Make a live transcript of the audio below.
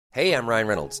Hey, I'm Ryan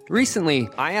Reynolds. Recently,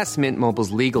 I asked Mint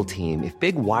Mobile's legal team if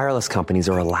big wireless companies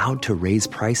are allowed to raise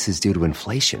prices due to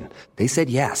inflation. They said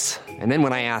yes. And then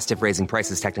when I asked if raising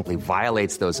prices technically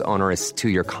violates those onerous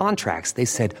two-year contracts, they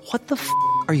said, "What the f***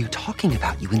 are you talking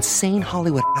about, you insane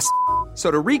Hollywood ass?" So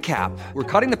to recap, we're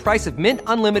cutting the price of Mint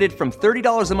Unlimited from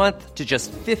 $30 a month to just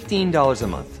 $15 a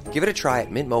month. Give it a try at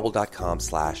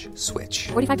mintmobile.com/switch.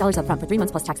 $45 up front for 3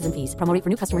 months plus taxes and fees. Promo rate for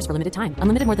new customers for limited time.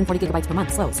 Unlimited more than 40 gigabytes per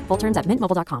month. Slows full terms at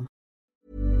mintmobile.com.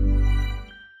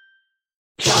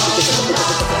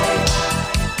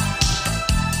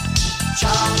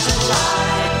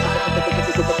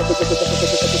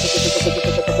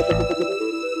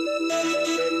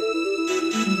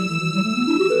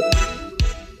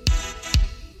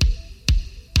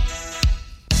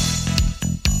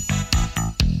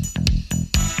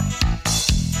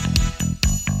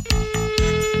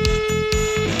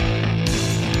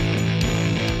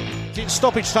 In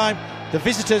stoppage time, the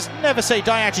visitors' never say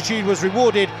die attitude was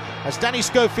rewarded as Danny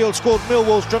Schofield scored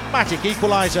Millwall's dramatic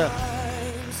equaliser.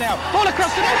 Now, ball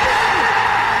across the net.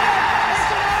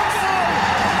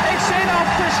 It's in on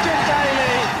Christian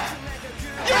Daly.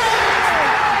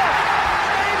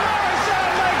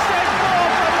 Morrison makes it 4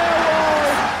 for Millwall.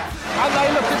 And they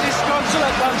look as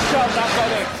disconsolate once shot that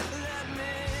body.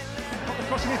 On the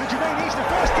crossing for Jermaine, he's the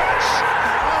first touch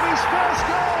and his first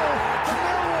goal for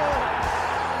Millwall.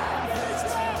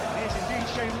 Here's indeed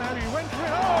Shane Lowry, went for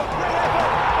it. Oh, great effort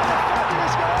and a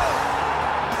fabulous goal.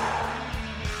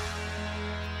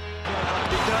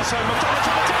 It does so. McDonald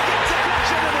trying to take it,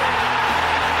 deflection of it.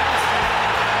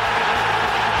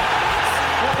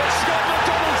 Well, it's Scott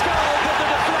McDonald's goal, but the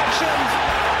deflection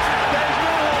gave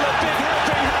Millwall a big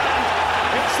helping hand.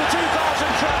 It's the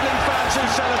 2,000 travelling fans who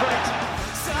celebrate.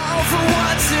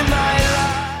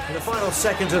 In the final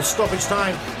seconds of stoppage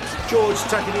time, George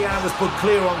Takadian was put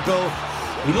clear on goal.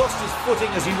 He lost his footing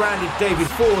as he rounded David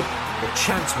Ford. The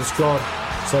chance was gone.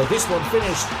 So this one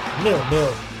finished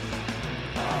 0-0.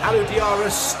 Alou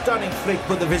Diarra's stunning flick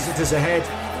put the visitors ahead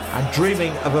and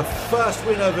dreaming of a first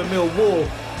win over Millwall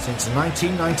since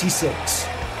 1996.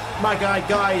 Magai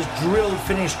Guy's drilled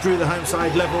finish drew the home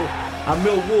side level and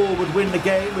Millwall would win the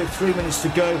game with 3 minutes to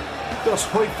go. Jos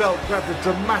Højfeldt grabbed a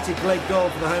dramatic late goal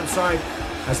for the home side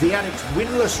as the Addicts'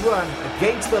 winless run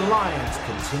against the Lions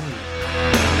continued.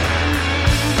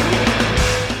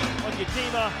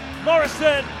 Onyedinma,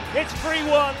 Morrison, it's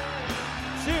 3-1.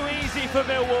 Too easy for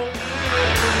Millwall.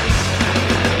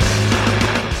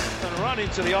 And run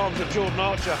into the arms of Jordan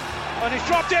Archer. And he's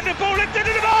dropped it, the ball lifted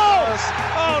in the ball!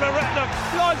 Oh, the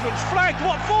linesman's flagged,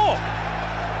 what for?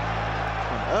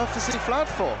 What on earth is he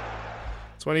flagged for?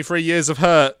 23 years of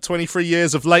hurt, 23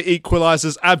 years of late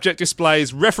equalisers, abject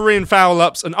displays, refereeing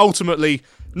foul-ups, and ultimately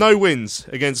no wins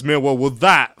against Millwall. Will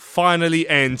that finally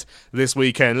end this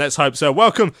weekend? Let's hope so.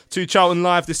 Welcome to Charlton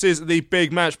Live. This is the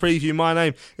big match preview. My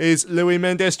name is Louis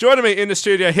Mendes. Joining me in the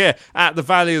studio here at the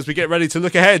Valley as we get ready to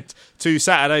look ahead to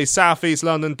Saturday's South East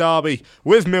London derby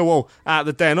with Millwall at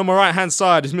the Den. On my right-hand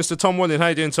side is Mr. Tom William. How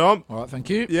you doing, Tom? All right, thank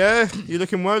you. Yeah, you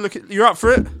looking well? You're up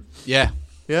for it? Yeah.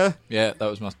 Yeah? Yeah, that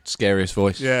was my scariest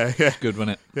voice. Yeah. Good,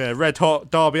 wasn't it? Yeah, red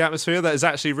hot derby atmosphere. That is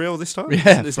actually real this time.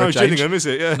 Yeah, it's no Gillingham, is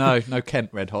it? Yeah. No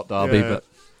Kent red hot derby, but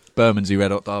Bermondsey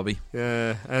red hot derby.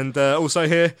 Yeah, and also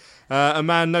here, a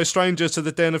man no stranger to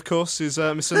the Den, of course, is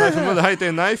Mr. Nathan Muller. How you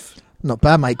doing, Nath? Not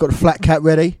bad, mate. Got the flat cap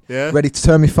ready. Yeah. Ready to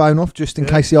turn my phone off just in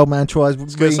case the old man tries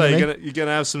ringing me. You're going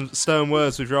to have some stern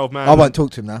words with your old man. I won't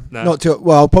talk to him now. No. Not till,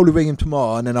 well, I'll probably ring him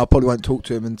tomorrow and then I probably won't talk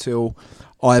to him until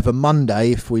either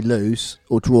Monday if we lose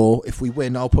or draw. If we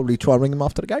win, I'll probably try and ring him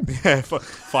after the game. Yeah,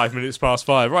 5 minutes past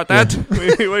 5. Right, Dad? Yeah.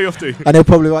 Where are you off to? And he'll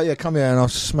probably like, come here and I'll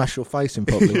smash your face in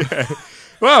probably. Yeah.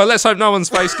 Well, let's hope no one's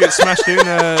face gets smashed in,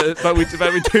 but we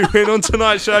do win on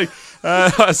tonight's show.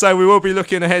 So we will be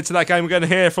looking ahead to that game. We're going to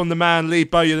hear from the man, Lee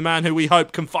Bowyer, the man who we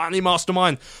hope can finally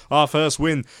mastermind our first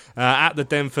win at the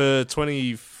Den for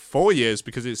 24 years,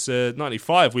 because it's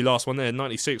 95 we last won there,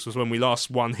 96 was when we last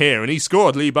won here, and he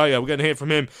scored. Lee Bowyer, we're going to hear from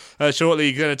him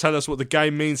shortly. He's going to tell us what the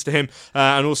game means to him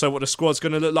and also what the squad's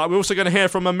going to look like. We're also going to hear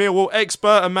from a Millwall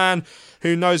expert, a man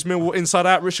who knows Millwall inside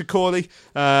out, Richard Corley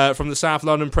from the South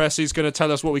London Press. He's going to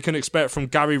tell us what we can expect from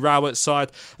Gary Rowett's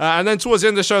side. And then towards the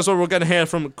end of the show as well, we're going to hear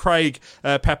from Craig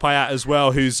Pepayat as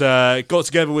well, who's got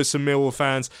together with some Millwall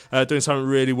fans doing something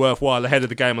really worthwhile ahead of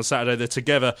the game on Saturday. They're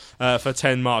together for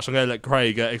 10 March. I'm going to let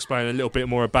Craig explain a little bit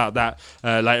more about that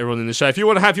later on in the show. If you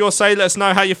want to have your say, let us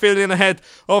know how you're feeling ahead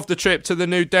of the trip to the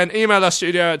New Den. Email us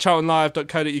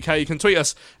studio@charltonlive.co.uk. You can tweet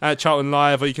us at Charlton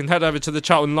Live, or you can head over to the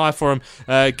Charlton Live forum,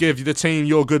 give the team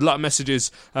your good luck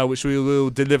messages, which we will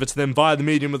deliver to them via the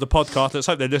medium of the podcast. Let's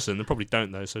hope they listen. They probably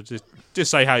don't though, so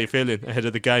just say how you're feeling ahead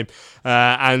of the game,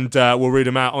 and we'll read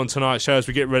them out on tonight's show as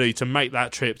we get ready to make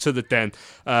that trip to the Den.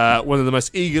 One of the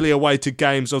most eagerly awaited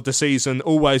games of the season,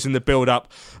 always in the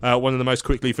build-up. One of the most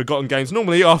quickly forgotten games,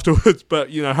 normally afterwards, but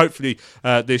hopefully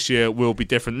this year will be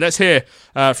different. Let's hear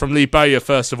from Lee Bowyer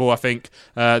first of all. I think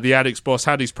the Addicks boss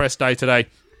had his press day today.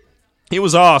 He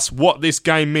was asked what this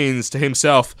game means to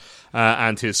himself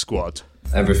and his squad.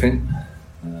 Everything.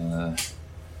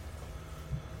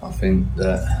 I think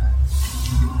that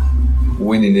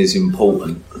winning is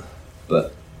important,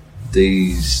 but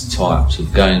these types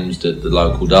of games, the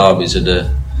local derbies,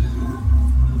 are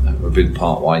a big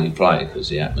part why you play, because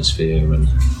the atmosphere and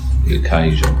the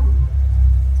occasion.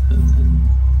 And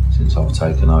since I've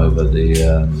taken over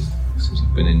since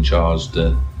I've been in charge,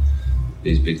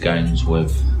 these big games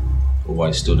we've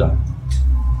always stood up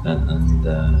and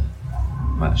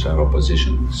matched our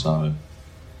opposition. So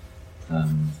I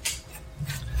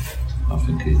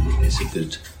think it's a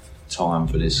good time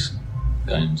for this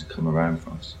game to come around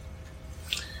for us.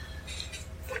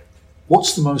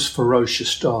 What's the most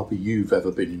ferocious derby you've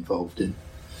ever been involved in?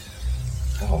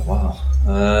 Oh wow!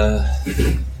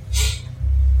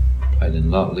 Played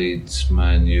in Leeds,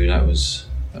 Man U. That was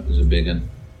a big one.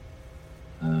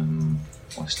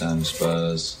 West Ham,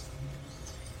 Spurs,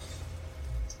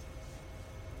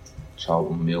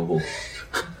 Charlton, Millwall.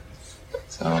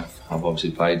 So I've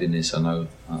obviously played in this. I know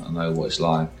what it's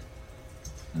like.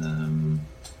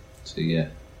 So yeah,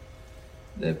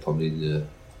 they're probably the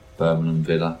Birmingham,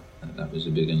 Villa. That was a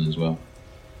big one as well.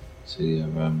 So yeah,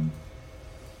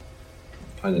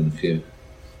 played in a few.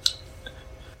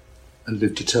 And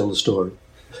lived to tell the story.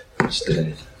 I'm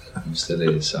still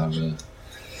here. So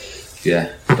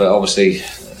yeah, but obviously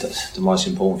the most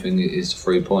important thing is the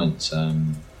 3 points.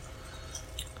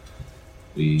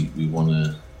 We want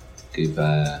to give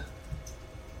our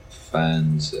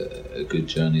fans a good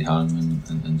journey home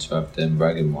and to have them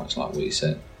bragging rights, like what you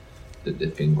said, that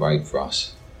they've been great for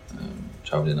us,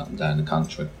 travelling up and down the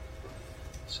country.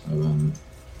 So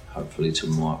hopefully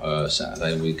tomorrow,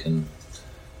 Saturday, we can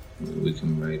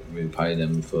repay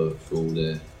them for all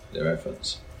their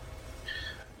efforts.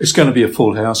 It's going to be a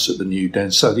full house at the New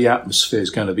Den, so the atmosphere is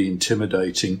going to be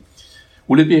intimidating.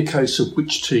 Will it be a case of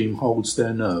which team holds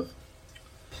their nerve?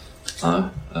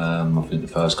 No, I think the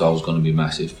first goal is going to be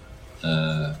massive,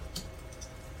 and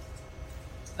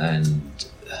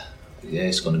yeah,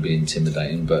 it's going to be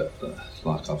intimidating. But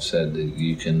like I've said,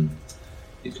 you can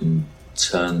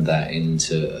turn that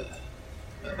into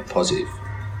a positive,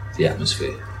 the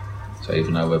atmosphere. So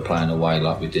even though we're playing away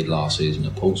like we did last season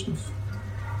at Portsmouth,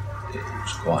 it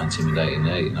was quite intimidating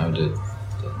there.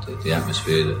 The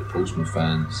atmosphere that the Portsmouth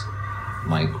fans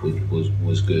make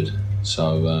was good.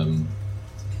 So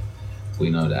we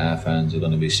know that our fans are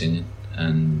going to be singing,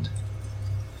 and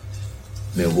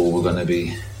Millwall are going to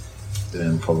be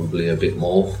doing probably a bit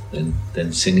more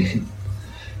than singing,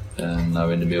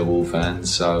 knowing the Millwall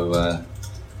fans. So,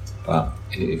 but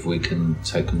if we can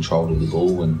take control of the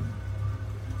ball and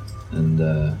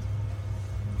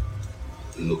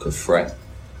look a threat,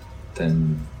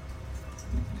 then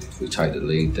if we take the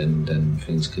lead, then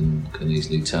things can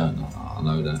easily turn. I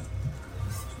know that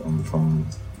from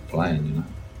playing,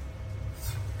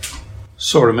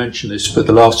 Sorry to mention this, but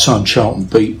the last time Charlton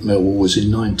beat Millwall was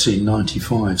in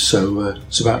 1995, so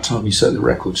it's about time you set the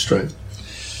record straight.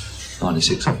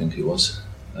 96, I think it was,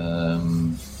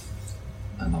 and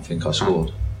I think I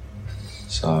scored.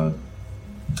 So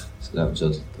that was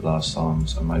the last time.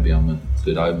 So maybe I'm a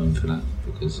good omen for that,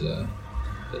 because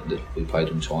we played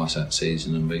them twice that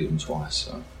season and beat them twice.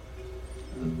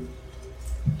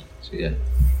 So yeah,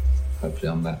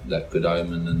 hopefully I'm that good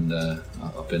omen, and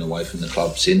I've been away from the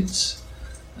club since.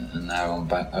 And now I'm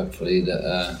back, hopefully,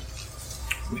 that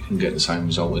we can get the same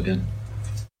result again.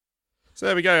 So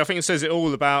there we go. I think it says it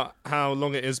all about how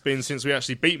long it has been since we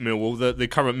actually beat Millwall. The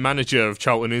current manager of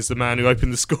Charlton is the man who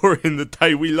opened the scoring the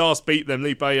day we last beat them,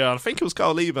 Lee Bowyer. I think it was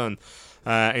Carl Leaburn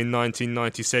in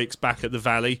 1996, back at the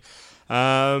Valley.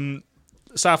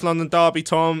 South London derby,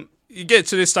 Tom. You get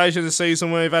to this stage of the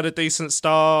season where we've had a decent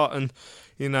start, and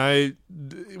we're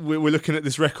looking at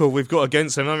this record we've got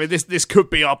against them. I mean, this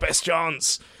could be our best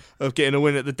chance of getting a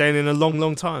win at the Den in a long,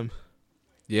 long time.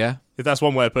 Yeah. If that's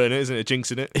one way of putting it, isn't it?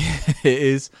 Jinxing it. It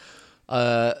is.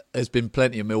 There's been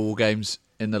plenty of Millwall games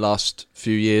in the last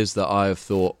few years that I have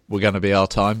thought were going to be our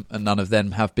time, and none of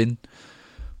them have been.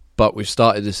 but we've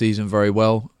started the season very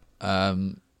well.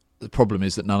 The problem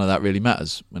is that none of that really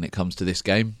matters when it comes to this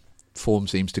game. Form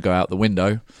seems to go out the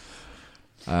window.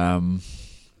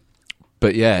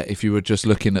 But yeah, if you were just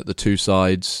looking at the two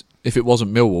sides, if it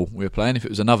wasn't Millwall we were playing, if it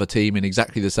was another team in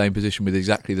exactly the same position with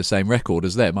exactly the same record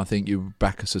as them, I think you would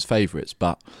back us as favourites.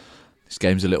 But this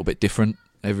game's a little bit different.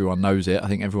 Everyone knows it. I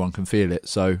think everyone can feel it.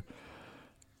 So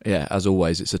yeah, as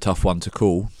always, it's a tough one to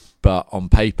call. But on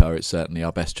paper, it's certainly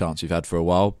our best chance we've had for a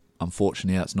while.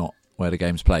 Unfortunately, that's not where the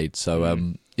game's played.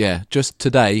 So yeah, just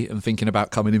today and thinking about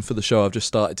coming in for the show, I've just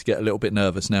started to get a little bit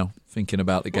nervous now, thinking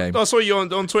about the game. I saw you on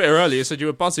Twitter earlier, you said you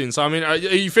were buzzing. So, I mean, are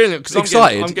you feeling it? Because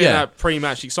excited, I'm getting that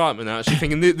pre-match excitement now, actually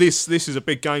thinking this is a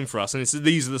big game for us, and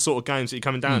these are the sort of games that you're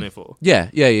coming down here for. Yeah.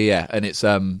 And it's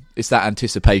that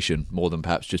anticipation more than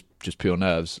perhaps just pure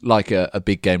nerves, like a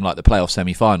big game like the playoff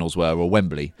semi-finals were, or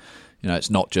Wembley. You know,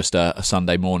 it's not just a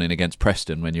Sunday morning against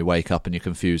Preston when you wake up and you're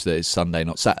confused that it's Sunday,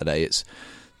 not Saturday.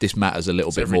 This matters a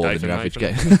little bit more than your average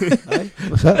game.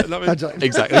 What's that?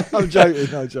 Exactly. I'm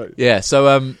joking. Yeah,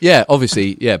 so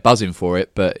obviously, buzzing for it,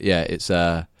 but yeah,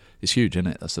 it's huge, isn't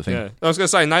it? That's the thing. Yeah. I was going to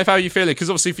say, Nate, how are you feeling? Because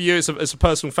obviously for you, it's a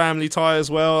personal family tie as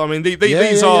well. I mean,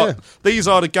 these are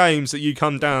the games that you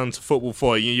come down to football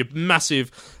for. Your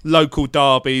massive local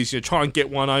derbies. You try and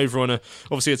get one over on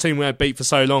obviously a team we had beat for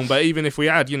so long. But even if we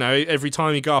had, every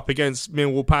time you go up against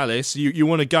Millwall Palace, you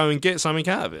want to go and get something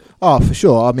out of it. Oh, for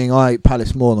sure. I mean, I hate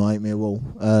Palace more than I hate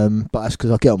Millwall. But that's because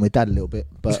I get on with Dad a little bit.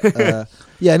 But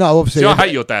yeah, no, obviously. See, I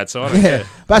hate your dad, so I don't care.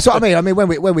 But that's what I mean. I mean,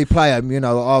 when we play them,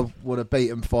 I want to beat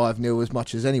them 5-0 as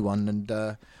much as anyone,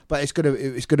 and but it's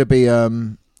gonna be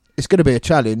a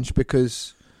challenge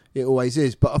because it always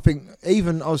is. But I think I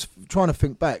was trying to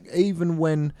think back, even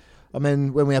when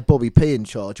we had Bobby P in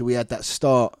charge, we had that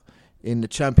start in the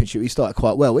Championship. He started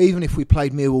quite well. Even if we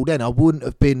played Millwall then, I wouldn't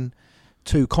have been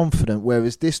too confident.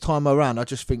 Whereas this time around, I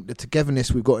just think the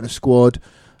togetherness we've got in a squad.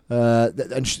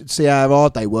 And see how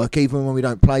hard they work, even when we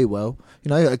don't play well.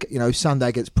 Sunday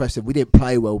against Preston, we didn't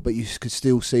play well, but you could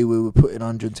still see we were putting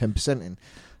 110% in.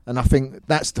 And I think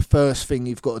that's the first thing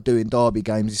you've got to do in derby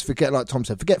games is forget, like Tom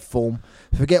said, forget form,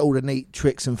 forget all the neat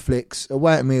tricks and flicks.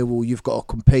 Away at Millwall, you've got to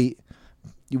compete.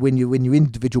 You win your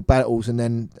individual battles, and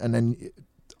then.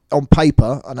 On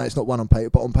paper, I know it's not one on paper,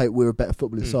 but on paper we're a better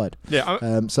footballing side.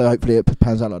 Yeah. So hopefully it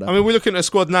pans out like that. I mean, we're looking at a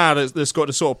squad now that's got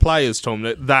the sort of players, Tom,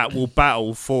 that will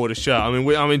battle for the shirt. I mean,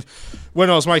 when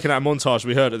I was making that montage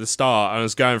we heard at the start, and I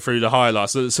was going through the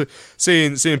highlights, so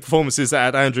seeing performances that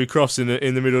had Andrew Crofts in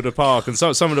the middle of the park, and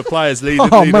some of the players leading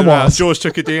around. George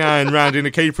Tukadian rounding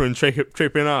the keeper and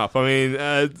tripping up. I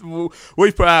mean,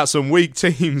 we've put out some weak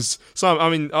teams. I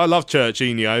love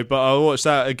Churchinho, but I watched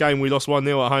that game we lost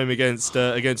 1-0 at home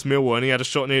against Millwall, and he had a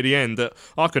shot near the end that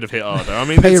I could have hit harder. I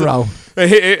mean, P-roll.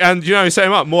 And he set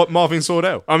him up, Marvin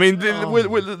Sordell. I mean,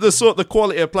 the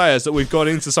quality of players that we've got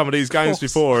into some of these games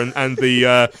before, and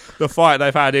the fight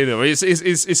they've had in them, it's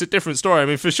a different story. I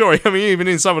mean, for sure. I mean, even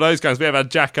in some of those games, we have had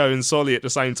Jacko and Solly at the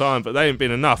same time, but they ain't been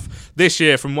enough. This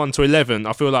year, from 1 to 11,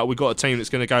 I feel like we've got a team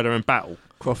that's going to go there and battle.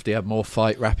 Crofty had more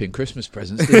fight wrapping Christmas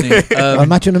presents, didn't he?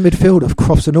 Imagine a midfield of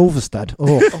Crofts and Ulverstad.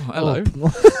 Oh, hello.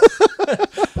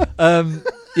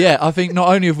 Yeah, I think not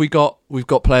only have we've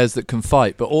got players that can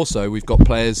fight, but also we've got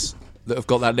players that have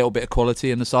got that little bit of quality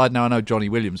in the side. Now I know Johnny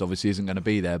Williams obviously isn't going to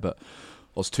be there, but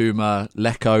Ostuma,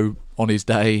 Leko on his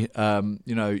day,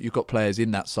 you've got players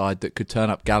in that side that could turn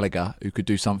up. Gallagher, who could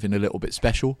do something a little bit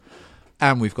special.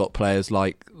 And we've got players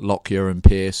like Lockyer and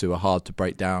Pearce who are hard to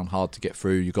break down, hard to get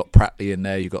through. You've got Pratley in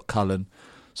there, you've got Cullen.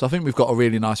 So I think we've got a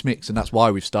really nice mix, and that's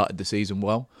why we've started the season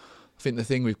well. I think the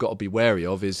thing we've got to be wary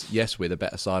of is, yes, we're the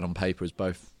better side on paper, as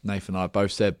both Nathan and I have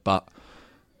both said, but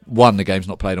one, the game's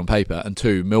not played on paper, and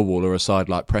two, Millwall are a side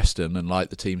like Preston and like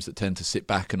the teams that tend to sit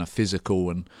back and are physical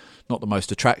and not the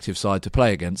most attractive side to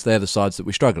play against. They're the sides that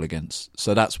we struggle against.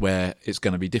 So that's where it's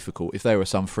going to be difficult. If they were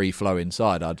some free-flowing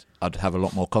side, I'd have a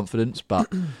lot more confidence,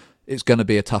 but it's going to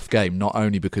be a tough game, not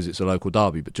only because it's a local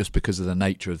derby, but just because of the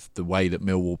nature of the way that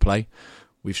Millwall play.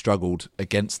 We've struggled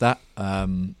against that.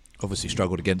 Obviously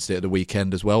struggled against it at the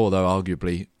weekend as well, although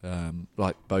arguably,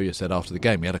 like Bowyer said after the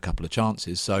game, we had a couple of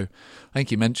chances. So I think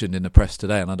he mentioned in the press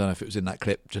today, and I don't know if it was in that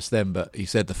clip just then, but he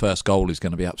said the first goal is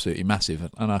going to be absolutely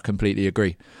massive, and I completely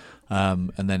agree.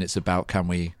 And then it's about can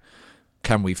we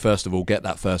first of all get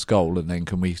that first goal, and then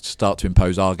can we start to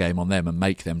impose our game on them and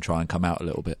make them try and come out a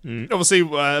little bit. Obviously,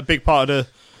 a big part of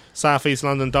the South East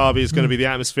London derby is going to be the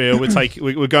atmosphere.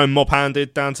 We're going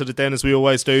mob-handed down to the Den as we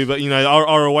always do, but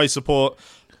our away support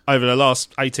over the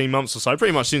last 18 months or so,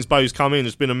 pretty much since Bo's come in,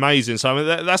 has been amazing. So I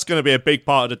mean, that's going to be a big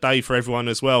part of the day for everyone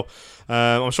as well.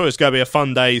 I'm sure it's going to be a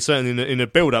fun day, certainly in the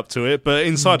build-up to it. But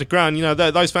inside the ground,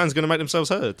 those fans are going to make themselves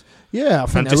heard. Yeah, I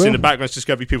think and just in the background, it's just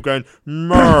going to be people going,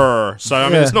 "Murr." So I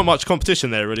mean, there's not much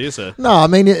competition there, really, is there? No, I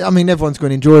mean, everyone's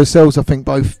going to enjoy themselves. I think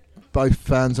both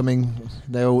fans. I mean,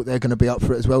 they're going to be up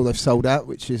for it as well. They've sold out,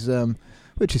 which is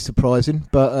surprising,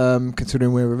 but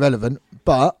considering we're irrelevant.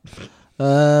 But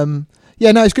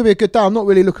yeah, no, it's going to be a good day. I'm not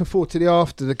really looking forward to the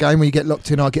after the game when you get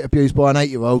locked in. I get abused by an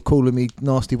 8-year-old calling me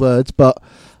nasty words, but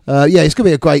yeah, it's going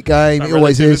to be a great game. It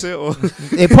always is.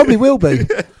 It probably will be.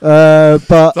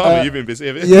 But you've been busy,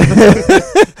 have you?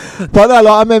 Yeah. But no,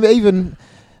 I remember it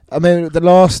was the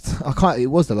last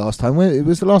time. It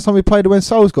was the last time we played when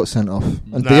Souls got sent off.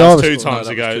 And no, it was 2 times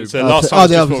ago. So last time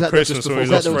was before Christmas when we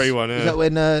lost 3-1. Is that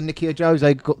when Nicky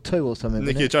Jose got 2 or something?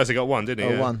 Nicky Jose got 1, didn't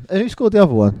he? Oh, 1. And who scored the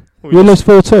other one? Well, we lost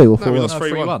 4-2 or 4-1? No, we lost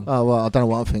 3-1. Oh, well, I don't know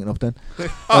what I'm thinking of then.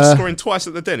 Scoring twice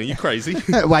at the Den. Are you crazy?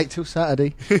 Wait till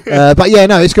Saturday. But yeah,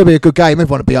 no, it's going to be a good game.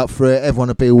 Everyone will be up for it. Everyone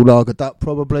will be all lagered up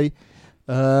probably.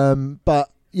 But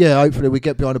yeah, hopefully we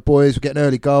get behind the boys. We get an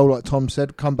early goal, like Tom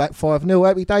said. Come back 5-0.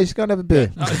 Happy days to go and have a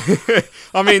beer.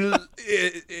 I mean,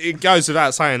 it goes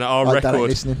without saying that our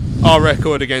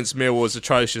record against Millwall is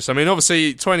atrocious. I mean,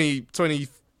 obviously 20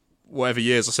 whatever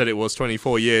years I said it was,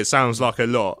 24 years sounds like a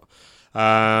lot.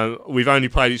 We've only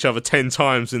played each other 10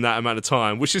 times in that amount of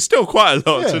time, which is still quite a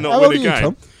lot to not win a game.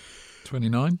 Tom?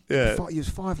 29. Yeah, he was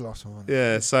 5 last time.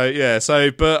 Yeah.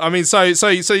 So, but I mean, so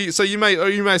you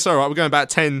may say, all right, we're going back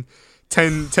 10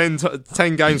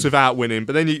 games without winning,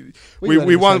 but then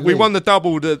we won the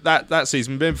double that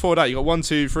season. But before that, you got 1,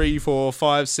 2, 3, 4,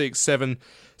 5, 6, 7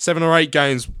 or 8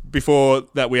 games before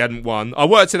that we hadn't won. I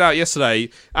worked it out yesterday.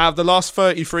 Out of the last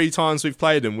 33 times we've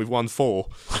played them, we've won 4.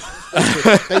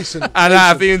 Decent. And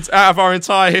out of our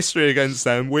entire history against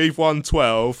them, we've won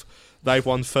 12. They've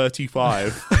won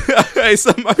 35. It's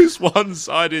the most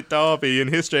one-sided derby in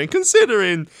history, and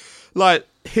considering, like,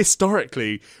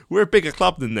 historically, we're a bigger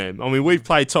club than them. I mean, we've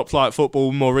played top-flight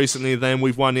football more recently than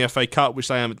we've won the FA Cup, which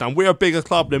they haven't done. We're a bigger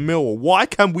club than Millwall. Why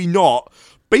can we not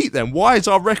beat them? Why is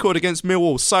our record against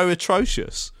Millwall so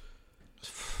atrocious?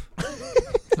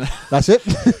 That's it.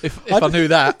 If I knew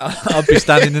that, I'd be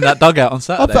standing in that dugout on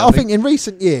Saturday. I think in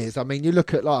recent years, I mean, you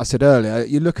look at, like I said earlier,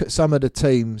 you look at some of the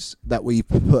teams that we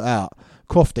put out.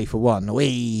 Crofty for one,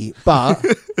 but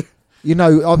you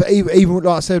know, even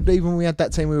like I said, even when we had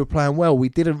that team, we were playing well. We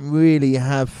didn't really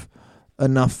have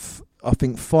enough, I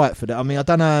think, fight for that. I mean, I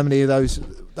don't know how many of those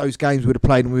games we'd have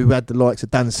played, and we had the likes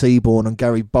of Dan Seaborn and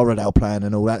Gary Borrodale playing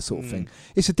and all that sort of thing.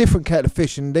 It's a different kettle of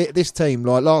fish, and this team,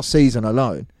 like last season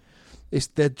alone,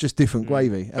 they're just different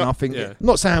gravy. And I think,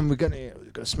 not saying we're going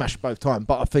to smash both time,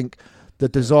 but I think the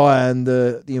desire and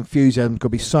the enthusiasm could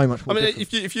be so much more. I mean,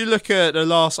 different. if you look at the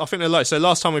last, I think so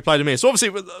last time we played them here, so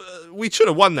obviously we should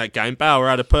have won that game. Bauer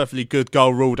had a perfectly good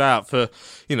goal ruled out for,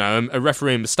 you know, a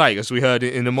refereeing mistake, as we heard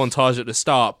in the montage at the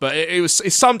start. But it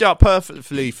summed it up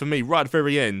perfectly for me right at the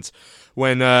very end,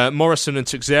 when Morrison and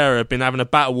Teixeira had been having a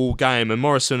battle all game, and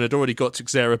Morrison had already got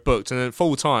Teixeira booked, and then at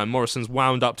full time Morrison's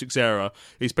wound up Teixeira,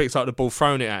 he's picked up the ball,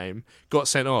 thrown it at him, got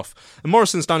sent off, and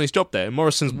Morrison's done his job there.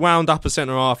 Morrison's wound up a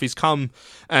centre half, he's come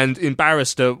and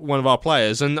embarrassed one of our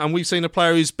players, and we've seen a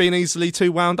player who's been easily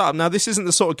too wound up. Now, this isn't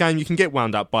the sort of game you can get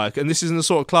wound up by, and this isn't the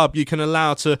sort of club you can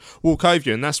allow to walk over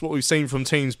you, and that's what we've seen from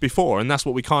teams before, and that's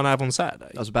what we can't have on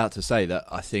Saturday. I was about to say that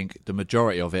I think the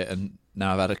majority of it, and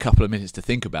now I've had a couple of minutes to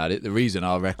think about it, the reason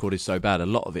our record is so bad, a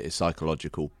lot of it is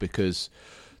psychological, because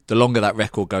the longer that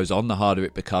record goes on, the harder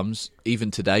it becomes. Even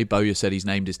today, Bowyer said he's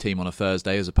named his team on a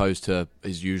Thursday as opposed to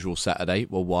his usual Saturday.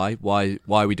 Well, why? Why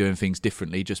are we doing things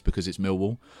differently just because it's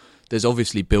Millwall? There's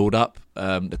obviously build-up.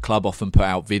 The club often put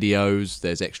out videos.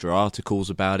 There's extra articles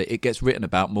about it. It gets written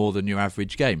about more than your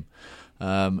average game.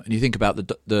 And you think about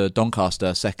the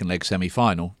Doncaster second leg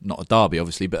semi-final, not a derby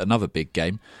obviously, but another big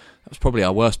game. That was probably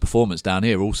our worst performance down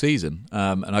here all season.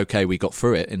 And okay, we got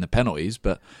through it in the penalties,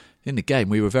 but in the game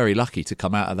we were very lucky to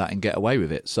come out of that and get away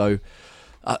with it. So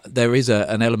there is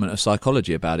an element of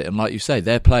psychology about it. And like you say,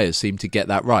 their players seem to get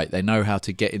that right. They know how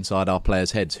to get inside our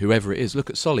players' heads, whoever it is.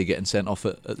 Look at Solly getting sent off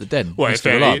at the Den. Well,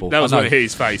 that was when it hit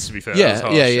his face, to be fair.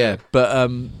 Yeah. But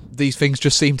these things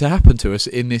just seem to happen to us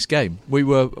in this game. What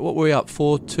were we up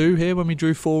 4-2 here when we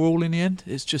drew 4-4 in the end?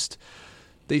 It's just...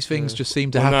 These things just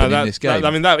seem to happen in this game.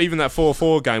 Even that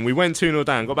 4-4 game, we went 2-0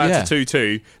 down, got back to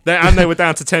 2-2, and they were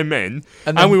down to 10 men,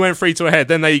 and we went 3-2 ahead,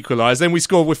 then they equalised, then we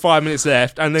scored with 5 minutes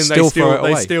left, and then it's incredible.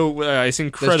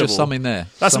 There's just something there.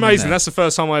 That's amazing. That's the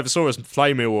first time I ever saw us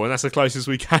play Millwall, and that's the closest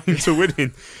we came to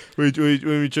winning we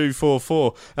drew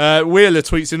 4-4. Wheeler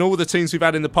tweets, in all the teams we've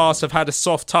had in the past have had a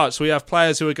soft touch. We have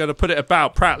players who are going to put it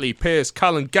about. Pratley, Pearce,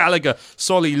 Cullen, Gallagher,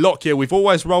 Solly, Lockyer. We've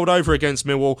always rolled over against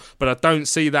Millwall, but I don't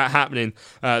see that happening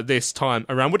this time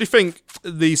around. What do you think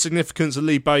the significance of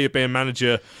Lee Bowyer being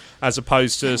manager as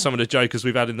opposed to some of the jokers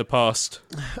we've had in the past?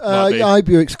 I hope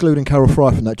you're excluding Carol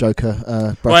Fry from that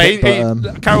joker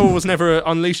bracket. Carol was never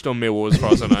unleashed on Millwall, as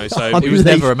far as I know. So he was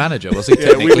never a manager, was he?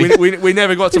 Yeah, we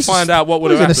never got to find out what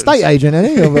would have happened. He was an estate agent,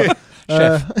 isn't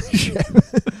he?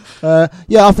 Chef.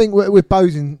 Yeah, I think with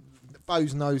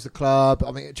Bowes knows the club.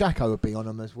 I mean, Jacko would be on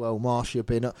them as well. Marshy would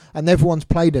be in it. And everyone's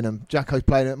played in them. Jacko's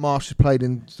played in it. Marshy's played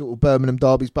in sort of Birmingham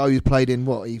derbies. Bowes played in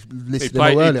what? He listed them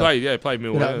all earlier. He played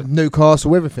Millwall.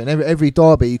 Newcastle, everything. Every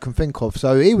derby you can think of.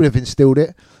 So he would have instilled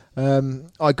it. I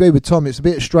agree with Tom. It's a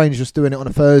bit strange just doing it on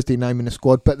a Thursday, naming the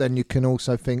squad. But then you can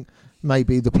also think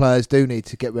maybe the players do need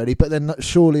to get ready, but then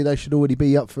surely they should already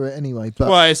be up for it anyway. But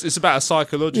well, it's about a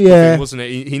psychological thing, wasn't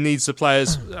it? He needs the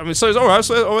players. I mean, so it's all right.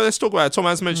 So let's talk about it. Tom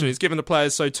has mentioned he's given the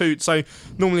players so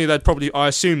normally they'd probably, I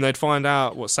assume they'd find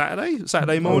out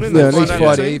Saturday morning. At least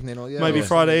Friday evening, or maybe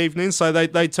Friday evening. So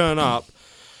they turn up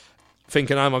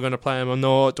thinking, am I going to play him or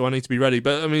not? Do I need to be ready?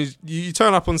 But I mean, you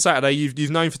turn up on Saturday, you've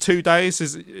known for 2 days.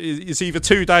 It's either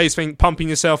 2 days pumping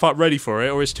yourself up ready for it,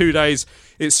 or it's 2 days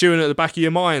it's stewing at the back of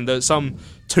your mind that some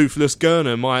toothless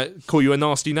Gurner might call you a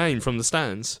nasty name from the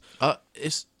stands. I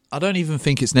don't even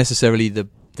think it's necessarily the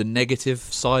negative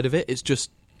side of it. It's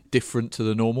just different to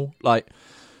the normal. Like,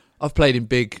 I've played in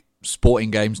big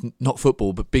sporting games, not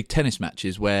football, but big tennis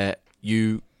matches where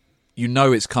you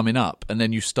know it's coming up, and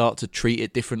then you start to treat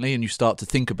it differently, and you start to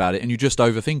think about it, and you just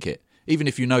overthink it. Even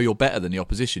if you know you're better than the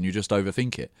opposition, you just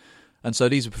overthink it. And so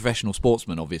these are professional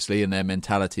sportsmen, obviously, and their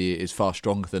mentality is far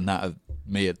stronger than that of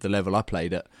me at the level I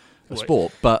played at a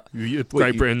sport. But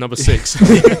Great Britain number 6.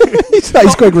 He's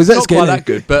Greg Rosette's not quite that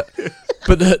good, but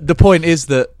the point is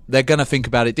that they're going to think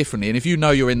about it differently. And if you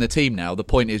know you're in the team now, the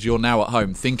point is you're now at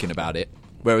home thinking about it.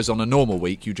 Whereas on a normal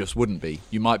week, you just wouldn't be.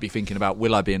 You might be thinking about,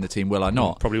 will I be in the team, will I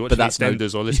not? Probably watching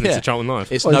EastEnders or listening to Charlton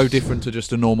Live. It's no different to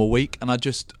just a normal week. And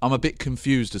I'm a bit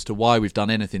confused as to why we've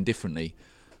done anything differently.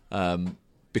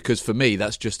 Because for me,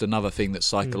 that's just another thing that's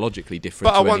psychologically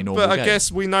different to any normal game. But I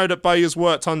guess we know that Bowyer's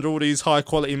worked under all these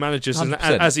high-quality managers, and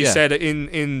as he said,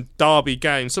 in derby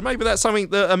games. So maybe that's something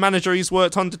that a manager he's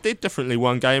worked under did differently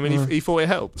one game, and he thought it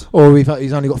helped. Or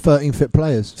he's only got 13 fit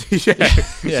players. Yeah.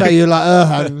 So you're like,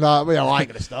 I ain't going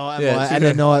to start, am I? And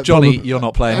then, Johnny, you're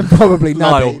not playing. Probably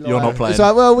Niall, you're not playing. It's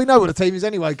like, well, we know what the team is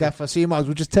anyway, Gaffer, so you might as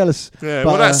well just tell us. Yeah,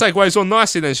 but, that segues on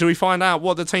nicely then. Shall we find out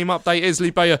what the team update is?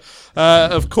 Lee Bowyer,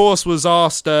 of course, was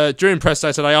asked during press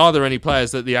day today, are there any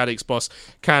players that the Addicks boss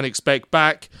can expect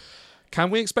back? Can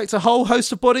we expect a whole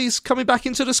host of bodies coming back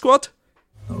into the squad?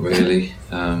 Not really.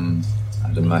 Adam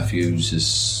Matthews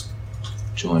has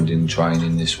joined in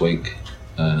training this week.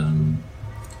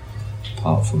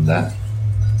 Apart from that,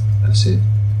 that's it.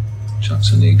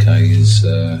 Jackson Ike is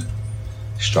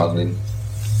struggling.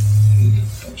 He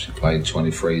obviously played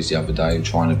 23s the other day,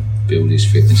 trying to build his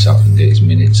fitness up and get his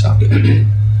minutes up.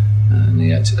 And he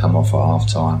had to come off at half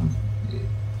time.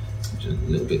 A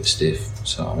little bit stiff,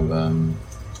 so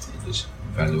just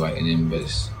evaluating him, but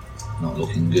it's not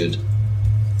looking good.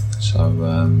 So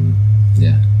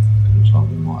it looks like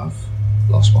we might have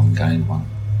lost one, gained one.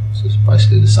 So it's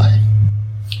basically the same.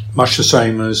 Much the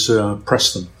same as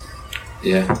Preston.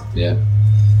 Yeah.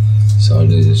 So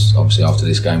there's, obviously after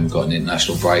this game we've got an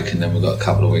international break, and then we've got a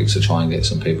couple of weeks to try and get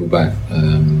some people back.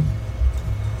 And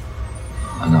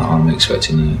I'm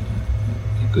expecting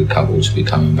a good couple to be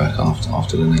coming back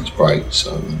after the next break.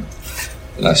 So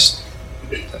that's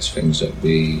things that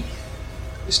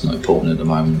it's not important at the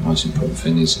moment. The most important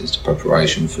thing is the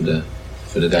preparation for the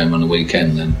game on the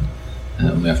weekend, and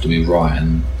we have to be right,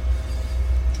 and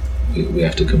we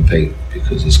have to compete,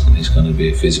 because it's going to be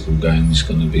a physical game. It's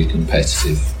going to be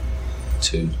competitive.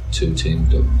 Two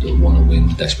teams that want to win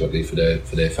desperately for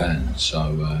their fans.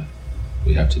 So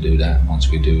we have to do that. Once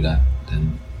we do that,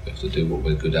 then we have to do what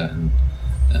we're good at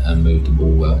and move the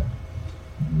ball well.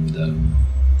 And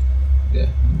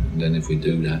then if we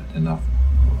do that, then I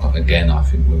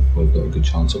think we've got a good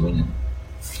chance of winning.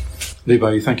 Lee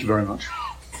Bowyer, thank you very much.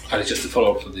 And just to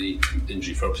follow up for the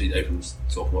injury for, obviously Abram's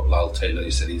talking about Lyle Taylor,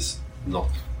 you said he's not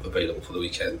available for the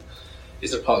weekend.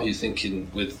 Is there part of you thinking,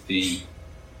 with the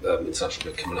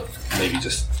international break coming up, maybe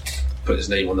just put his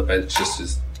name on the bench, just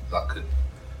as that could,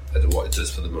 I don't know what it does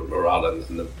for the morale and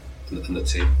the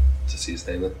team to see his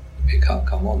name there? It can't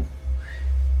come on.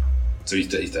 So he's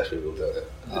definitely ruled out there.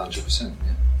 100%,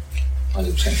 yeah.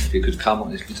 100%. If he could come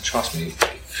on, trust me,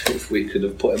 if we could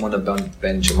have put him on the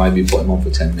bench and maybe put him on for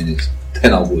 10 minutes,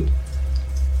 then I would.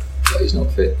 but he's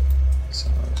not fit. So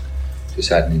just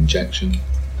had an injection,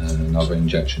 another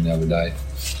injection the other day.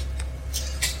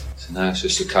 So now it's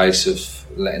just a case of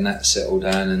letting that settle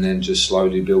down and then just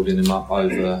slowly building him up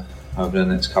over the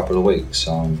next couple of weeks.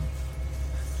 So I'm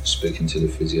speaking to the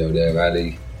physio there,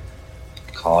 Ali,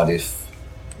 Cardiff.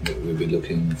 We'll be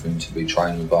looking for him to be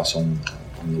training with us on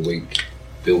the week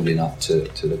building up to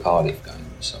the Cardiff game.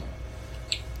 So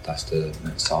that's the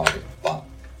next target. But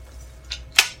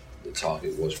the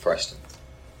target was Preston,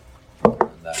 and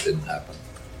that didn't happen.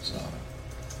 So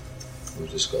we've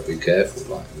just got to be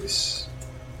careful. Like this,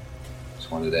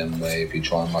 it's one of them where if you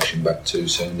try and rush him back too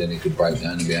soon, then he could break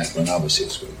down and be out for another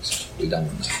 6 weeks. We don't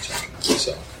want that.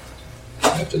 So we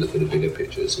have to look at the bigger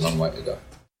picture. It's a long way to go.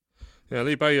 Yeah,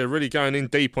 Lee Bowyer really going in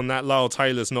deep on that Lyle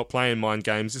Taylor's not playing mind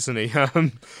games, isn't he?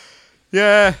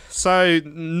 Yeah, so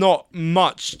not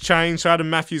much change. So Adam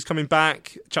Matthews coming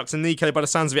back. Chuks Aneke, by the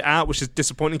sounds of it, out, which is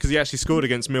disappointing because he actually scored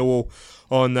against Millwall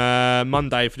on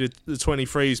Monday for the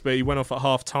 23s, but he went off at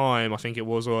half-time, I think it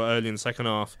was, or early in the second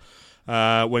half,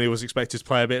 when he was expected to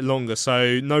play a bit longer.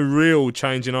 So no real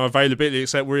change in our availability,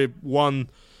 except we're one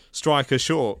striker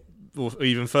short, or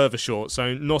even further short,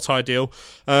 so not ideal.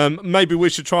 Maybe we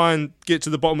should try and get to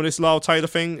the bottom of this Lyle Taylor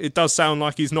thing. It does sound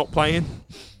like he's not playing.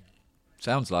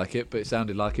 Sounds like it, but it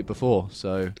sounded like it before.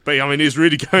 So, but I mean, he's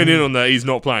really going in on that. He's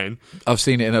not playing. I've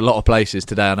seen it in a lot of places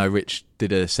today. I know Rich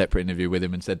did a separate interview with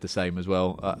him and said the same as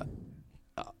well. I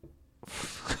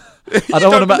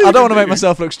don't want to make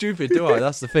myself look stupid, do I?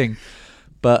 That's the thing.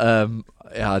 But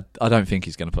yeah, I don't think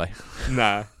he's going to play.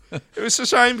 Nah. It was a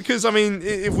shame because, I mean,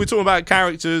 if we're talking about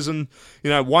characters and,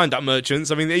 wind-up merchants,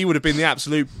 I mean, he would have been the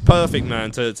absolute perfect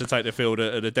man to take the field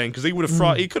at a Den, because he would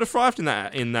have he could have thrived in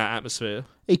that atmosphere.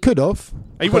 He could have.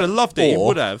 He would have loved it. He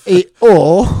would have.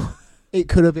 Or it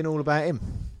could have been all about him.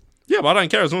 Yeah, but I don't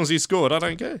care as long as he scored. I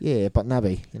don't care. Yeah, but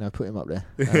Naby, put him up there.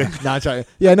 No, joking.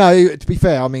 Yeah, no. To be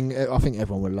fair, I mean, I think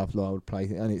everyone would love Lyle to play,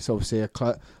 and it's obviously a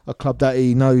club that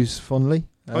he knows fondly.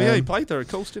 Oh yeah, he played there at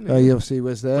Colts, didn't he? He obviously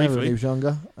was there when he was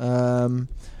younger.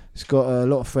 He's got a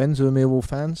lot of friends who are Millwall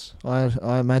fans,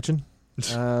 I imagine.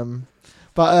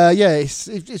 But yeah, it's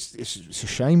a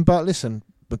shame. But listen,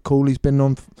 McCauley's been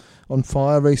on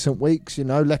fire recent weeks.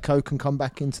 Lecco can come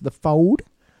back into the fold,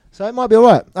 so it might be all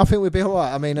right. I think we'll be all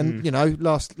right. I mean, and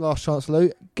last chance to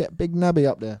loot, get Big Naby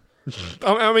up there.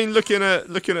 I mean, looking at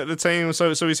the team, so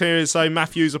he's here. So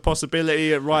Matthews a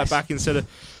possibility at right back instead of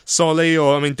Solly,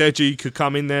 or I mean, Deji could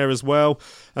come in there as well.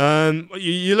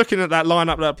 You're looking at that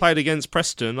lineup that played against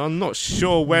Preston. I'm not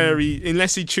sure where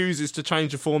unless he chooses to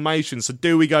change the formation. So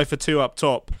do we go for two up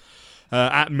top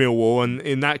at Millwall? And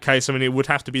in that case, I mean, it would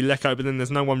have to be Lecco, but then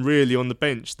there's no one really on the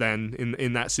bench then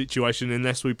in that situation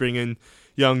unless we bring in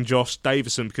young Josh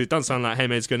Davison, because it doesn't sound like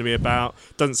Hemed's going to be about,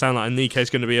 doesn't sound like Anike's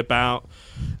going to be about.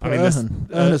 I mean,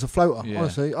 Erner's a floater. Yeah.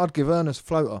 Honestly, I'd give Ernest a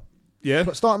floater. Yeah,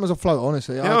 start him as a floater.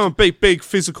 Honestly, big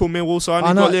physical Millwall side.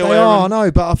 I know they are. I know,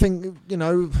 but I think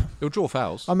he'll draw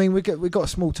fouls. I mean, we got a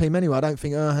small team anyway. I don't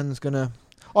think Erhan's gonna.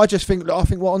 I think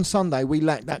on Sunday we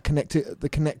lack that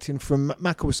connecting from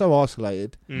Macca was so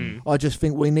isolated. I just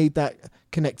think we need that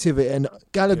connectivity. And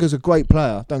Gallagher's a great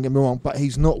player. Don't get me wrong, but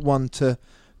he's not one to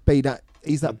be that.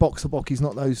 He's that box to box. He's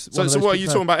not those. So what are you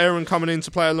talking about? Aaron coming in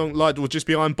to play along, like, or just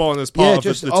behind Bond as part of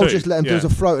the two? I'll just let him do as a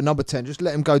floater, number 10. Just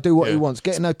let him go do what he wants.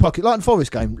 Get in no pocket, like in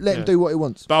Forest game. Let him do what he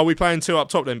wants. But are we playing two up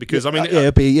top then? Because I mean,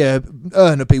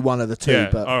 Ern would be one of the two. Yeah,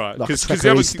 but all right. Because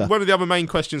like one of the other main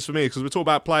questions for me, because we're talking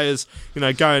about players,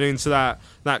 going into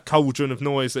that cauldron of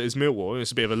noise that is Millwall.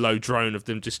 It's a bit of a low drone of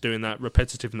them just doing that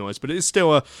repetitive noise, but it's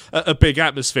still a big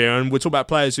atmosphere. And we're talking about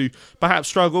players who perhaps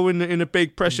struggle in a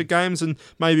big pressure games, and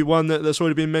maybe one that's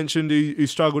already been mentioned who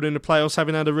struggled in the playoffs,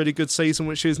 having had a really good season,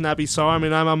 which is Naby Sarr. I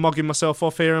mean, am I mugging myself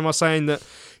off here? Am I saying that,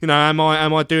 am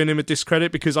I doing him a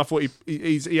discredit because I thought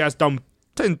he has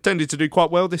tended to do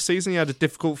quite well this season? He had a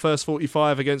difficult first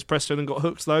 45 against Preston and got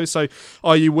hooked though. So,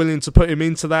 are you willing to put him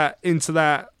into that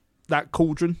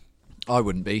cauldron? I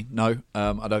wouldn't be. No,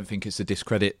 I don't think it's a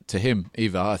discredit to him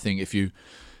either. I think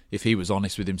if he was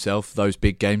honest with himself, those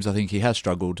big games, I think he has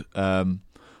struggled.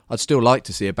 I'd still like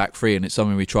to see a back three, and it's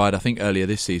something we tried, I think, earlier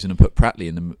this season, and put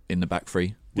Pratley in the back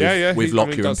three with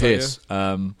Lockyer and Pearce.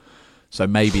 So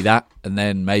maybe that, and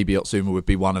then maybe Otsuma would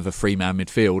be one of a three-man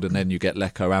midfield, and then you get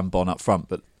Lecco and Bon up front,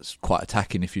 but it's quite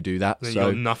attacking if you do that. Then you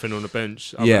got nothing on the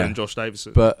bench other than Josh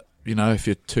Davison. But if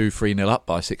you're 2-3-0 up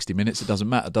by 60 minutes, it doesn't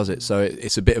matter, does it? So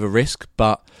it's a bit of a risk,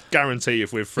 but guarantee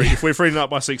if we're 3-0 up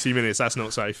by 60 minutes, that's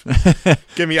not safe.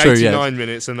 Give me 89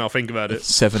 minutes and I'll think about it.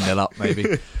 7-0 up, maybe.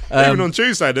 Even on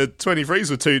Tuesday, the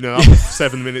 23s were 2-0 up with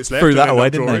 7 minutes left. Threw that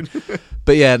away, didn't they?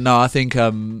 But yeah, no, I think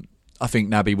I think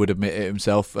Naby would admit it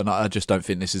himself, and I just don't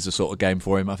think this is the sort of game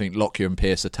for him. I think Lockyer and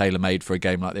Pearce are tailor-made for a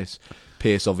game like this.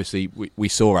 Pearce, obviously, we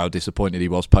saw how disappointed he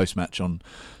was post-match on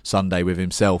Sunday with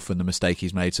himself and the mistake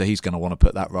he's made, so he's going to want to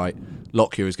put that right.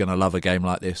 Lockyer is going to love a game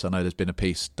like this. I know there's been a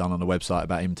piece done on the website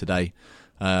about him today.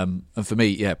 And for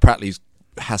me, Pratley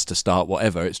has to start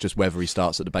whatever. It's just whether he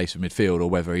starts at the base of midfield or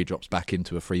whether he drops back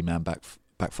into a three-man back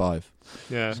five.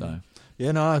 Yeah. So.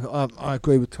 Yeah, no, I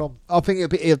agree with Tom. I think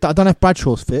it'll be. I don't know if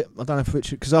Bradshaw's fit. I don't know if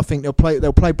Richard, because I think they'll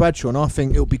play Bradshaw, and I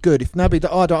think it'll be good. If Naby,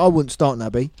 I wouldn't start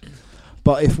Naby,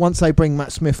 but if once they bring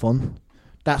Matt Smith on,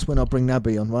 that's when I'll bring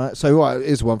Naby on. Right. So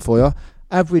here's one for you.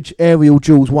 Average aerial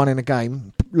duels won in a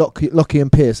game. Lockie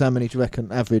and Pearce. How many do you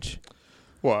reckon average?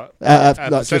 What?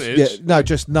 Percentage?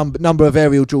 Just number of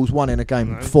aerial duels won in a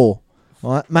game. No. 4.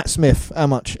 All right. Matt Smith. How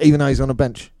much? Even though he's on the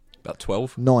bench. About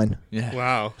 12. 9. Yeah.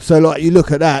 Wow. So, you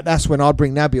look at that, that's when I'd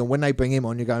bring Naby on. When they bring him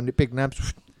on, you're going, big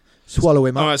Nabs, swallow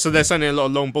him up. All right, so they're sending a lot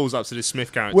of long balls up to this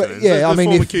Smith character. Well, yeah, so I mean,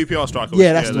 former QPR striker.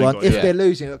 Yeah, that's the one. If they're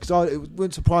losing, because it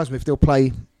wouldn't surprise me if they'll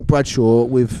play Bradshaw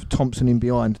with Thompson in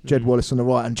behind, Jed Wallace on the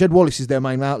right, and Jed Wallace is their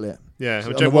main outlet. Yeah,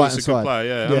 so Jed Wallace is a good player,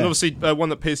 yeah. And obviously one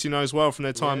that Pearce knows well from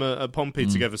their time at Pompey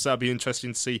together, so that'd be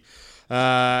interesting to see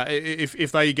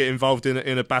if they get involved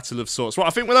in a battle of sorts. Right, I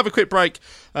think we'll have a quick break.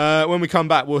 When we come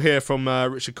back, we'll hear from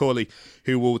Richard Corley,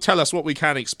 who will tell us what we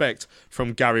can expect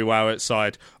from Gary Rowett's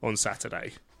side on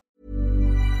Saturday.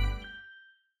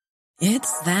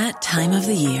 It's that time of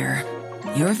the year.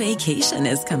 Your vacation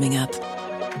is coming up.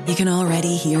 You can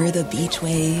already hear the beach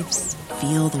waves,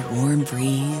 feel the warm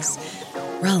breeze,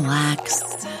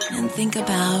 relax, and think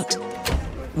about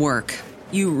work.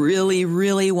 You really,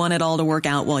 really want it all to work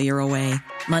out while you're away.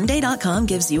 Monday.com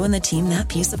gives you and the team that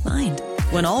peace of mind.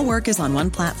 When all work is on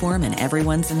one platform and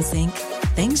everyone's in sync,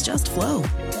 things just flow.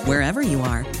 Wherever you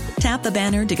are, tap the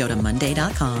banner to go to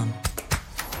Monday.com.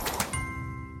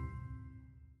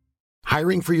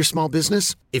 Hiring for your small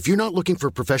business? If you're not looking for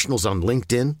professionals on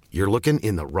LinkedIn, you're looking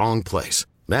in the wrong place.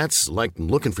 That's like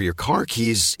looking for your car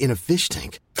keys in a fish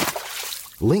tank.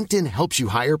 LinkedIn helps you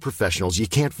hire professionals you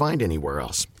can't find anywhere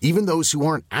else, even those who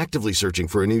aren't actively searching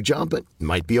for a new job but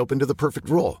might be open to the perfect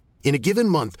role. In a given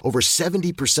month, over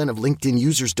 70% of LinkedIn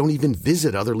users don't even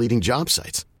visit other leading job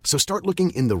sites. So start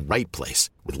looking in the right place.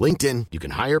 With LinkedIn, you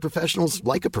can hire professionals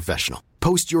like a professional.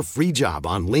 Post your free job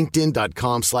on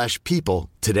linkedin.com/people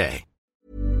today.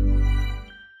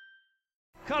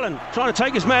 Cullen trying to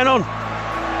take his man on.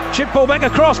 Chip ball back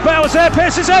across. Bowers there.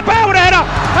 Pearce is there. Bowers header.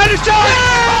 And it's John.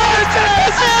 Oh,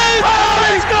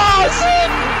 he scores!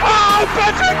 Oh,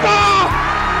 Patrick Barr!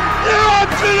 You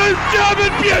absolute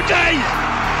German beauty!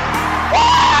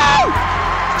 Wow!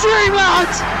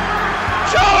 Dreamland!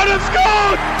 Cowan have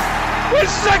scored!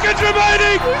 With seconds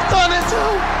remaining! We've done it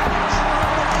all!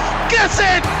 Get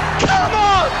in! Come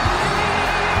on!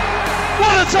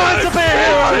 What a time to be a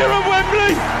hero! Here at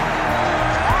Wembley!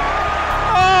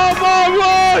 Oh my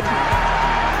word!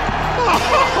 Oh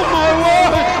my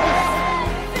word!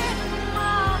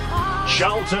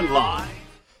 Charlton Live.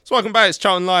 So welcome back, it's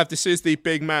Charlton Live. This is the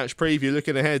big match preview,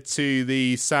 looking ahead to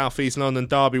the South East London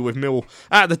derby with Millwall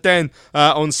at the Den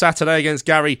on Saturday against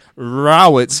Gary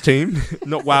Rowett's team.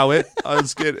 Not Wowett.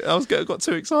 Got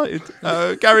too excited.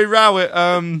 Gary Rowett,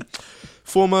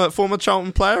 former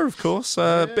Charlton player, of course.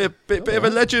 Bit of a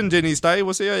legend in his day,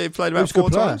 was he? He played about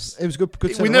 4 times. It was good.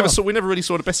 We never really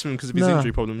saw the best of him because of his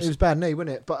injury problems. It was bad knee,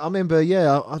 wasn't it? But I remember,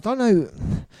 I don't know.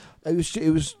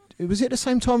 It was at the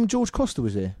same time George Costa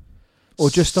was here, or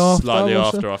just after? Slightly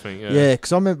after, I think. Yeah,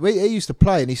 because I remember he used to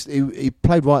play, and he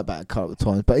played right back a couple of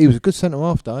times, but he was a good centre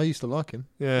half. I used to like him.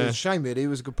 Yeah, it was a shame that he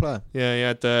was a good player. Yeah, he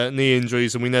had knee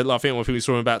injuries, and I think we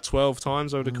saw him about 12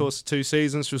 times over the course of 2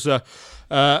 seasons. Which was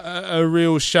a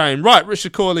real shame. Right,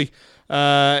 Richard Corley. We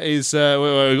got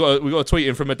a tweet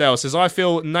in from Adele. Says, I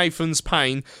feel Nathan's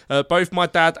pain. Both my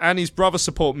dad and his brother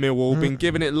support Millwall. Been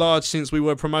giving it large since we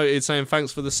were promoted, saying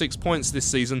thanks for the 6 points this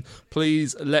season.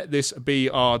 Please let this be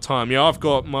our time. Yeah, I've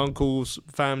got my uncle's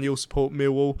family all support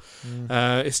Millwall.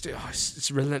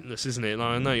 It's relentless, isn't it? Like,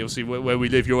 I know, obviously, where we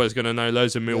live, you're always going to know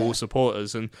loads of Millwall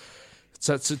supporters, and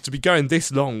so to be going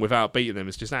this long without beating them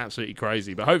is just absolutely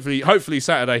crazy. But hopefully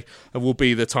Saturday will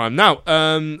be the time. Now,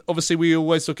 obviously we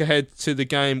always look ahead to the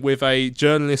game with a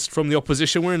journalist from the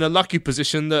opposition. We're in a lucky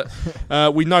position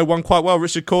that we know one quite well.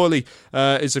 Richard Corley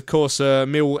is, of course, a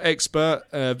Millwall expert,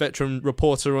 veteran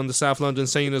reporter on the South London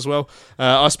scene as well.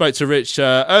 I spoke to Rich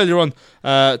earlier on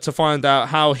to find out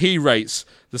how he rates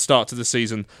the start to the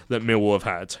season that Millwall have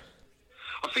had.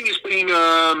 I think it's been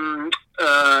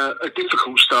a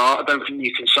difficult start. I don't think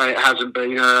you can say it hasn't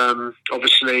been.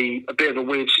 Obviously, a bit of a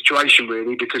weird situation,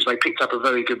 really, because they picked up a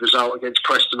very good result against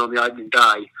Preston on the opening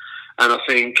day. And I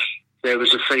think there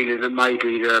was a feeling that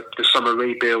maybe the summer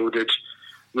rebuild had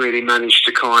really managed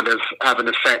to kind of have an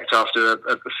effect after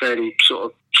a fairly sort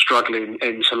of struggling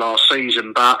end to last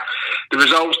season. But the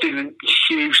results didn't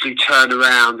hugely turn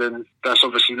around, and that's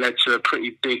obviously led to a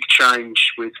pretty big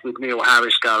change with Neil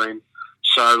Harris going.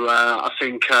 So I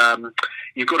think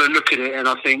you've got to look at it, and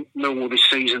I think Millwall this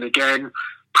season again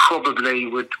probably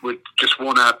would just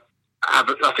want to have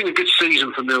I think a good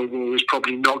season for Millwall is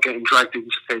probably not getting dragged into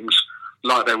things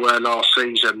like they were last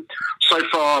season. So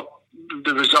far,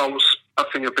 the results, I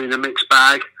think, have been a mixed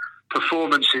bag.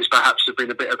 Performances perhaps have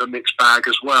been a bit of a mixed bag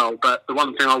as well. But the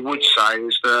one thing I would say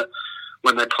is that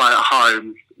when they play at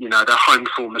home, their home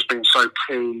form has been so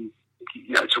key,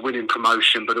 to winning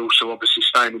promotion, but also obviously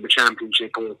staying in the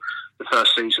Championship, or the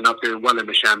first season up doing well in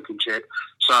the Championship.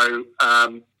 So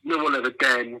Millwall have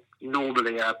again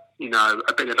normally a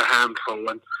bit of a handful,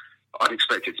 and I'd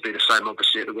expect it to be the same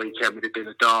obviously at the weekend with it being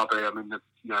a derby. I mean,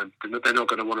 they're not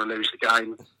going to want to lose the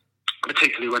game,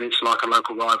 particularly when it's like a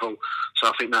local rival. So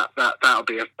I think that'll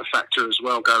be a factor as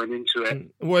well going into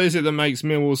it. What is it that makes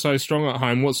Millwall so strong at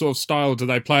home? What sort of style do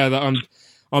they play? That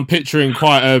I'm picturing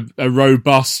quite a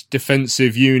robust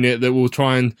defensive unit that will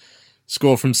try and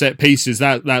score from set pieces.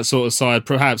 That sort of side,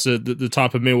 perhaps the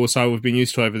type of Millwall side we've been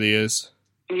used to over the years.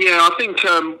 Yeah, I think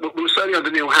certainly under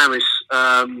Neil Harris,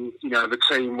 the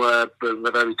team were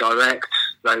very direct.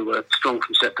 They were strong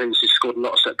from set pieces, scored a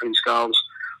lot of set piece goals.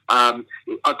 I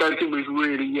don't think we've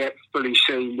really yet fully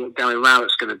seen what Gary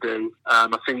Rowett's going to do.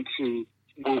 I think he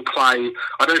will play.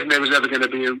 I don't think there was ever going to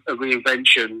be a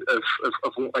reinvention of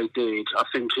what they did. I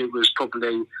think it was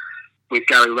probably with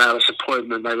Gary Rowett's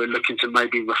appointment, they were looking to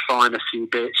maybe refine a few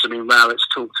bits. I mean, Rowett's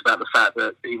talked about the fact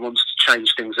that he wants to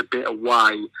change things a bit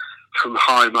away from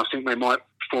home. I think they might,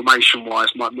 formation-wise,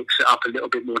 might mix it up a little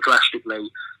bit more drastically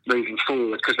moving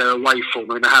forward, because they're away form.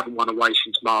 I mean, they haven't won away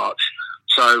since March.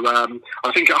 So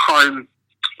I think at home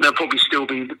they'll probably still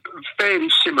be fairly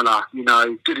similar.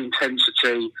 Good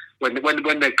intensity when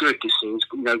they're good. This is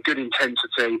good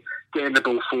intensity, getting the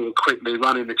ball forward quickly,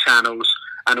 running the channels,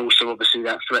 and also obviously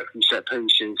that threat from set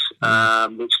pieces,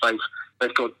 which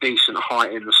they've got decent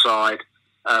height in the side,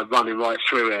 running right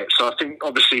through it. So I think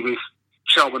obviously with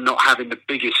Charlton not having the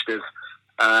biggest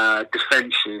of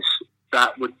defences,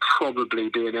 that would probably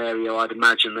be an area I'd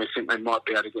imagine they think they might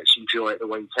be able to get some joy at the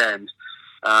weekend.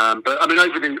 But I mean,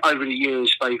 over the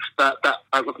years,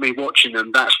 with me watching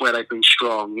them, that's where they've been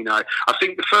strong. I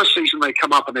think the first season they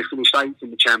come up and they finished 8th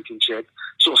in the Championship,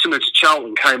 sort of similar to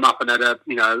Charlton, came up and had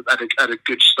a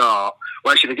good start.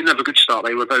 Well, actually, they didn't have a good start.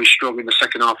 They were very strong in the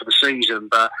second half of the season,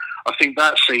 but I think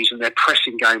that season their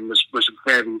pressing game was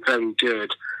very, very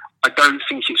good. I don't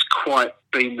think it's quite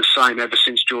been the same ever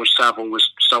since George Savile was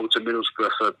sold to Middlesbrough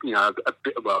for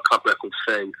a club record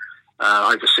fee.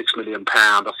 Over £6 million.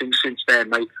 I think since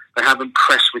then they haven't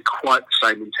pressed with quite the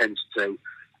same intensity,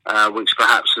 which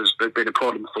perhaps has been a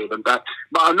problem for them. But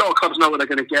a lot of clubs know what they're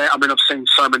going to get. I mean, I've seen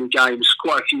so many games,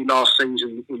 quite a few last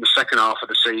season in the second half of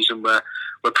the season were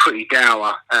pretty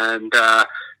dour, and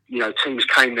teams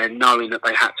came there knowing that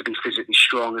they had to be physically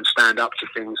strong and stand up to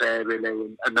things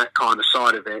aerially and that kind of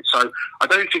side of it. So I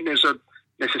don't think there's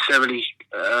necessarily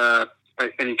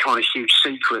any kind of huge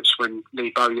secrets when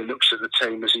Lee Bowyer looks at the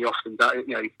team, as he often does.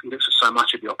 He looks at so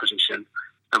much of the opposition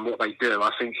and what they do.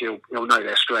 I think he'll know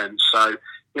their strengths, so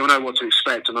he'll know what to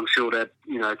expect, and I'm sure that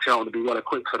Charlton will be well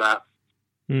equipped for that.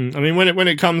 I mean, when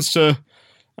it comes to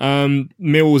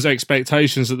Millwall's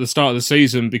expectations at the start of the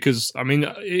season, because I mean,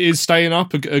 is staying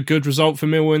up a good result for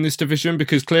Millwall in this division?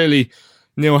 Because clearly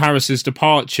Neil Harris's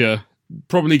departure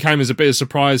probably came as a bit of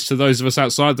surprise to those of us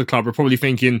outside the club. We're probably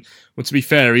thinking, well, to be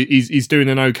fair, he's doing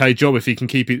an okay job if he can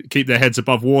keep their heads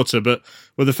above water. But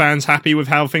were the fans happy with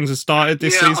how things have started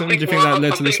this season? Do you think that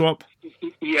led to the swap?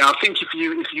 Yeah, I think if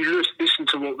you listen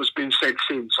to what was being said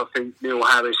since, I think Neil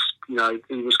Harris, he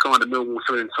was kind of Millwall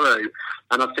through and through,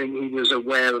 and I think he was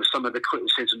aware of some of the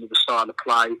criticism of the style of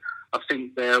play. I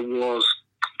think there was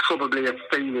probably a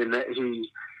feeling that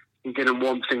he didn't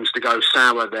want things to go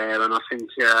sour there, and I think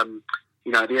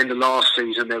at the end of last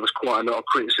season there was quite a lot of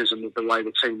criticism of the way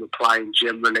the team were playing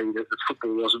generally, that the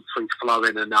football wasn't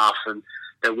free-flowing enough and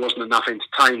there wasn't enough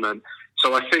entertainment.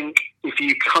 So I think if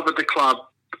you covered the club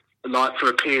like for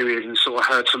a period and sort of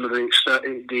heard some of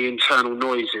the internal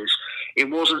noises, it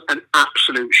wasn't an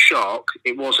absolute shock.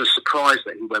 It was a surprise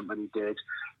that he went when he did,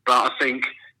 but I think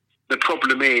the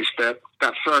problem is that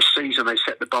first season they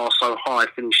set the bar so high,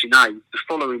 finishing 8th. The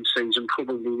following season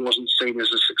probably wasn't seen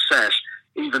as a success,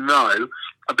 even though,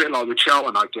 a bit like with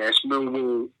Charlton, I guess,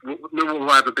 Millwall will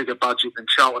have a bigger budget than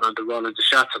Charlton under Roland de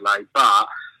Châtelet, but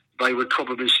they would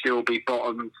probably still be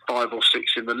bottom 5 or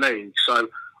 6 in the league. So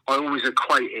I always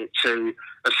equate it to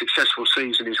a successful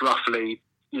season is roughly,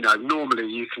 normally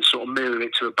you can sort of mirror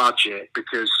it to a budget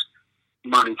because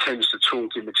money tends to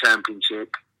talk in the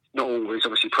Championship. Not always,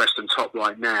 obviously Preston top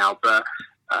right now, but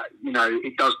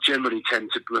it does generally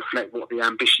tend to reflect what the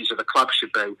ambitions of the club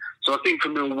should be. So I think for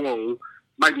Millwall,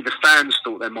 maybe the fans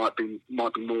thought there might be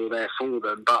more there for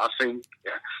them, but I think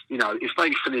if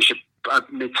they finish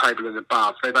mid-table and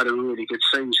above, they've had a really good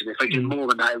season. If they do more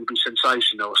than that, it would be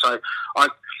sensational. So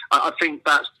I think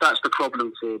that's the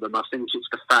problem for them. I think it's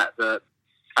the fact that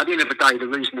at the end of the day, the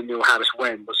reason that Neil Harris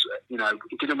went was,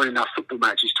 he didn't win enough football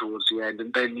matches towards the end,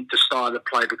 and then the style of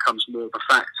play becomes more of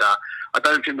a factor. I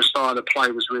don't think the style of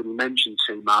play was really mentioned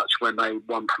too much when they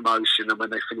won promotion and when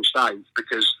they finished 8th,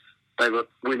 because they were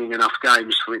winning enough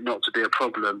games for it not to be a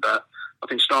problem. But I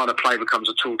think style of play becomes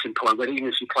a talking point. But even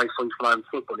if you play free-flowing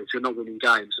football, if you're not winning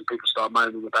games and people start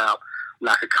moaning about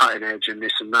lack of cutting edge and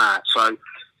this and that. So,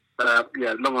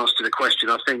 long answer to the question.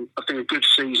 I think a good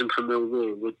season for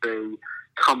Millwall would be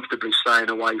comfortably staying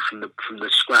away from the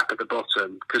scrap at the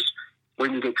bottom, because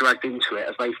when you get dragged into it,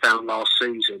 as they found last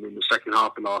season, in the second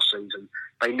half of last season,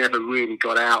 they never really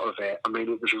got out of it. I mean,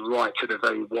 it was right to the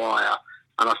very wire,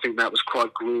 and I think that was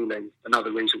quite gruelling.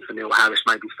 Another reason for Neil Harris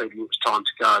maybe feeling it was time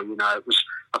to go.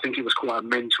 I think it was quite a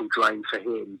mental drain for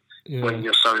him when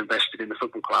you're so invested in the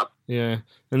football club. Yeah,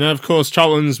 and of course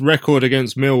Charlton's record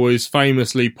against Millwall is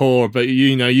famously poor, but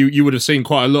you would have seen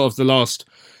quite a lot of the last,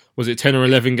 was it 10 or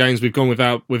 11 games we've gone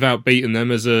without beating them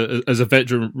as a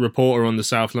veteran reporter on the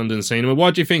South London scene. I mean,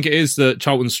 why do you think it is that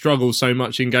Charlton struggles so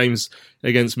much in games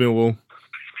against Millwall?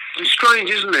 It's strange,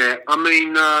 isn't it? I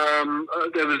mean,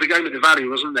 there was the game at the Valley,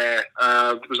 wasn't there?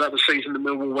 Was that the season that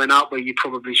Millwall went up where you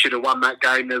probably should have won that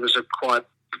game? There was a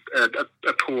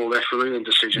poor refereeing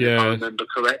decision, if I remember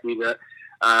correctly, that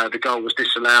the goal was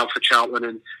disallowed for Charlton,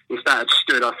 and if that had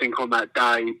stood, I think, on that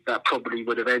day, that probably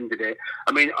would have ended it.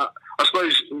 I mean, I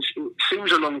suppose it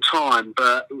seems a long time,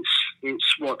 but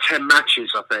it's 10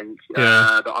 matches, I think,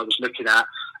 that I was looking at.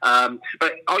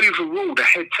 But overall, the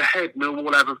head-to-head,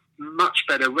 Millwall have a much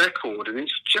better record, and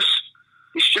it's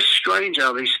just strange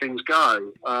how these things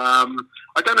go.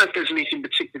 I don't know if there's anything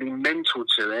particularly mental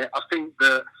to it. I think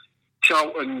that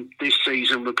Charlton this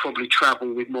season would probably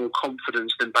travel with more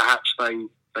confidence than perhaps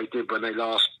they did when they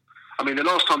last. I mean, the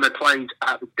last time they played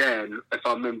at the Den, if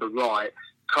I remember right,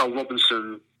 Carl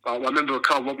Robinson. I remember a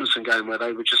Carl Robinson game where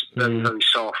they were just very, very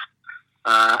soft,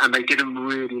 and they didn't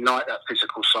really like that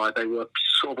physical side. They were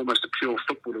sort of almost a pure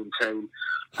footballing team.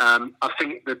 I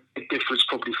think the difference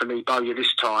probably for Lee Bowyer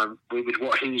this time with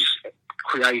what he's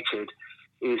created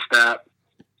is that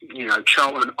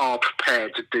Charlton are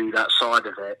prepared to do that side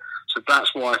of it. So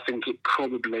that's why I think it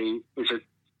probably is a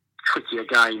trickier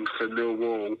game for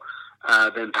Millwall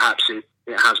than perhaps it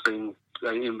has been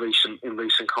in recent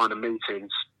kind of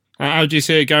meetings. How do you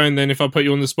see it going then, if I put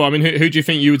you on the spot? I mean, who do you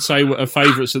think you would say are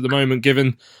favourites at the moment,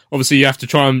 given, obviously, you have to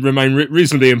try and remain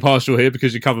reasonably impartial here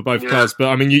because you cover both clubs, but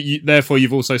I mean, therefore,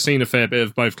 you've also seen a fair bit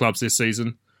of both clubs this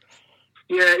season.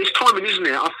 Yeah, it's timing, isn't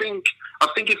it? I think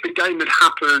if the game had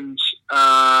happened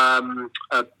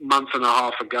a month and a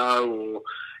half ago, or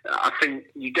I think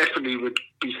you definitely would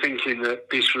be thinking that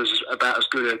this was about as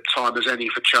good a time as any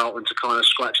for Charlton to kind of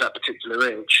scratch that particular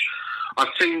itch. I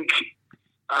think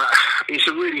it's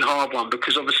a really hard one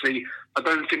because obviously I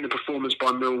don't think the performance by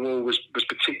Millwall was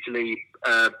particularly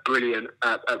brilliant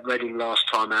at Reading last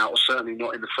time out, or certainly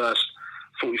not in the first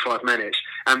 45 minutes.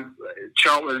 And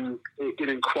Charlton, it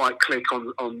didn't quite click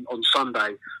on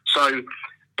Sunday. So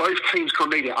both teams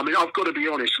can't need it. I mean, I've got to be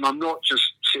honest, and I'm not just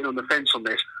sitting on the fence on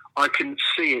this, I can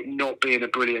see it not being a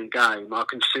brilliant game. I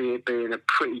can see it being a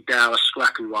pretty dour,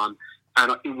 scrappy one.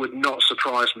 And it would not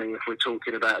surprise me if we're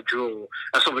talking about a draw.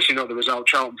 That's obviously not the result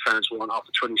Charlton fans want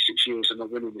after 26 years of not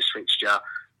winning this fixture.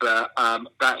 But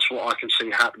that's what I can see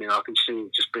happening. I can see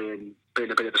it just being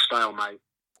a bit of a stalemate.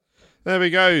 There we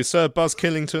go, Sir Buzz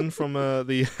Killington from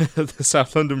the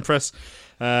South London Press.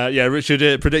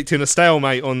 Richard predicting a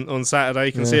stalemate on Saturday.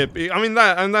 You can see it. I mean,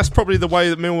 that's probably the way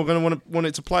that Millwall are going to want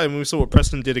it to play. I mean, we saw what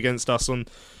Preston did against us on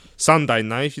Sunday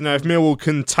night. If Millwall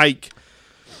can take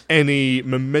any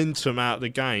momentum out of the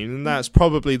game, and that's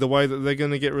probably the way that they're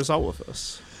going to get a result with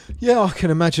us. Yeah, I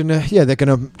can imagine. They're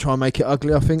going to try and make it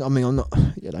ugly. I think. I mean,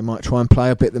 they might try and play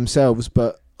a bit themselves,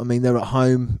 but I mean, they're at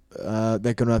home.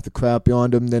 They're going to have the crowd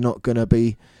behind them. They're not going to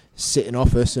be sitting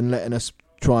off us and letting us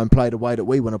try and play the way that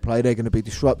we want to play. They're going to be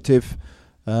disruptive.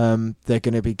 They're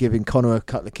going to be giving Connor a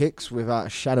couple of kicks without a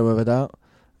shadow of a doubt,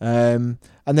 and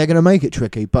they're going to make it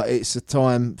tricky. But it's a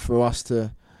time for us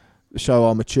to show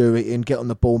our maturity and get on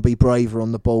the ball and be braver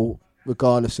on the ball,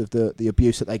 regardless of the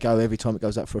abuse that they go every time it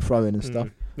goes up for a throw-in and stuff.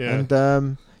 Yeah.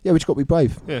 And we just got to be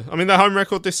brave. Yeah, I mean their home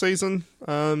record this season,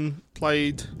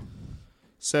 played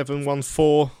 7, won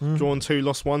 4, drawn 2,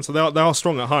 lost 1. So they are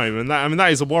strong at home, and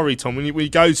that is a worry, Tom. When you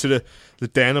go to the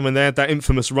Den, I mean they had that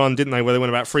infamous run, didn't they, where they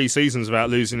went about 3 seasons without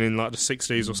losing in like the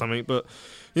 60s or something. But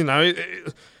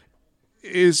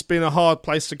it's been a hard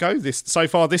place to go so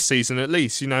far this season, at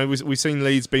least. We've seen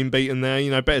Leeds being beaten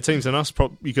there. Better teams than us,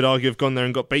 you could argue, have gone there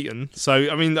and got beaten. So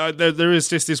I mean, there is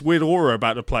just this weird aura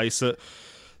about the place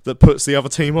that puts the other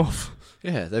team off.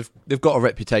 Yeah, they've got a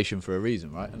reputation for a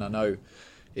reason, right? And I know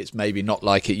it's maybe not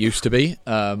like it used to be,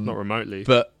 not remotely,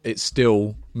 but it's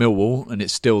still Millwall, and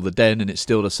it's still the Den, and it's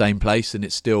still the same place, and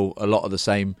it's still a lot of the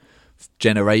same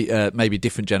maybe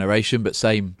different generation, but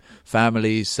same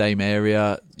families, same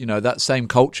area. That same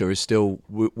culture is still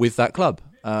with that club.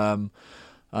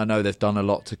 I know they've done a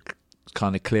lot to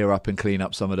kind of clear up and clean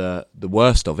up some of the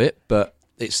worst of it, but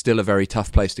it's still a very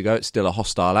tough place to go. It's still a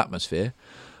hostile atmosphere.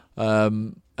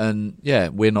 And yeah,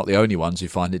 we're not the only ones who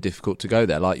find it difficult to go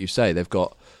there. Like you say, they've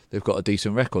got a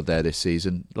decent record there this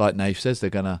season. Like Nath says,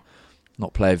 they're going to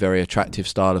not play a very attractive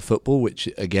style of football, which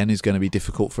again is going to be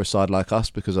difficult for a side like us,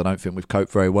 because I don't think we've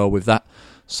coped very well with that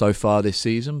so far this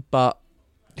season. But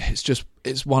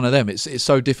it's one of them. It's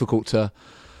so difficult to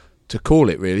call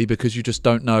it, really, because you just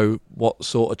don't know what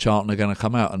sort of Charlton are going to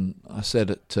come out. And I said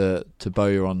it to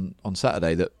Bowyer on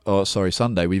Sunday,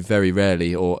 we very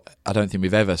rarely, or I don't think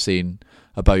we've ever seen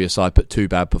a Bowyer side put 2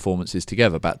 bad performances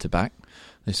together back to back.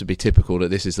 This would be typical that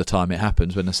this is the time it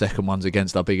happens, when the second one's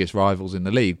against our biggest rivals in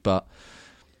the league. But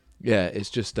yeah, it's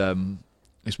just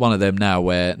it's one of them now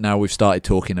where now we've started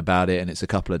talking about it and it's a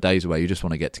couple of days away. You just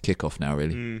want to get to kick off now,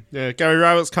 really. Yeah, Gary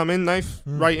Rowett's come in, Nath.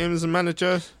 Rate him as a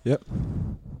manager. Yep.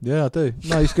 Yeah, I do.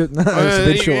 No, he's good. No, it's a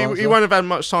bit short. He won't have had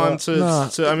much time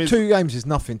to. I mean, 2 games is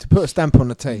nothing to put a stamp on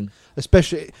the team,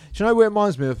 especially. Do you know where it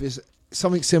reminds me of? Is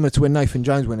something similar to when Nathan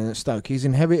Jones went in at Stoke. He's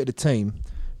inherited a team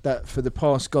that for the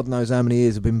past God knows how many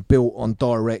years have been built on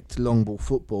direct long ball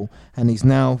football, and he's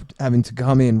now having to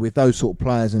come in with those sort of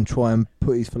players and try and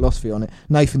put his philosophy on it.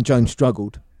 Nathan Jones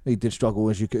struggled. He did struggle,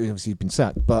 as you could, obviously he's been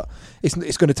sacked, but it's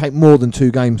going to take more than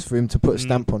 2 games for him to put a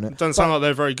stamp on it. It doesn't sound like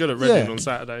they're very good at Reading on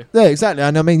Saturday. Yeah, exactly.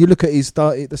 And I mean, you look at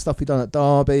the stuff he done at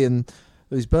Derby, and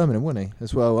it was Birmingham, wasn't he,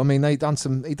 as well? I mean, he done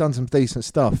some decent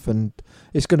stuff, and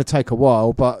it's going to take a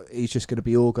while, but he's just going to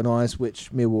be organised,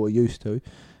 which Millwall are used to.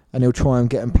 And he'll try and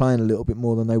get them playing a little bit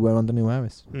more than they were under Neil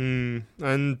Harris.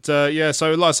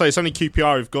 So like I say, it's only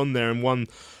QPR who've gone there and won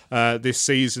this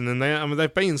season, and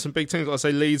they've beaten some big teams. Like I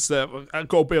say, Leeds that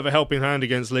got a bit of a helping hand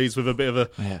against Leeds with a bit of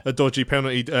a dodgy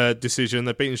penalty decision.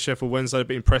 They've beaten Sheffield Wednesday, they've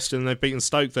beaten Preston, and they've beaten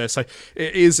Stoke there. So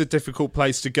it is a difficult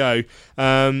place to go.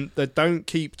 They don't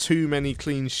keep too many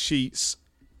clean sheets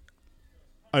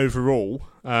overall.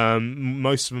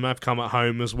 Most of them have come at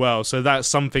home as well, so that's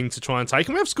something to try and take.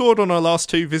 And we have scored on our last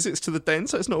 2 visits to the Den,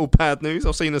 so it's not all bad news.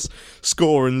 I've seen us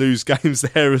score and lose games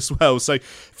there as well, so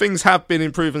things have been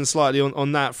improving slightly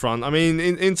on that front. I mean,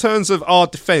 in terms of our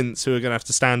defence, who are going to have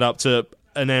to stand up to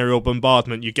an aerial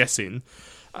bombardment, you're guessing,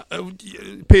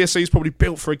 PSC is probably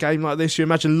built for a game like this. You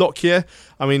imagine Lockyer.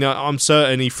 I mean, I'm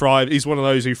certain he thrives. He's one of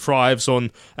those who thrives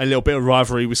on a little bit of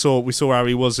rivalry. We saw how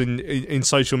he was in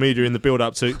social media in the build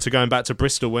up to going back to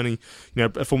Bristol when he,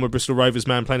 a former Bristol Rovers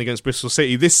man playing against Bristol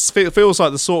City. This feels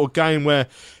like the sort of game where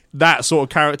that sort of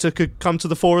character could come to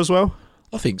the fore as well.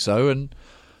 I think so. And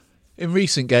in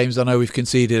recent games, I know we've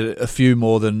conceded a few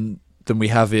more than we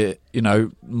have it.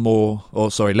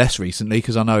 Less recently,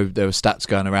 because I know there were stats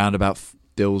going around about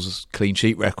Dill's clean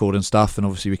sheet record and stuff, and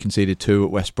obviously we conceded 2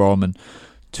 at West Brom and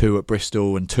 2 at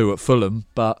Bristol and 2 at Fulham,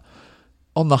 but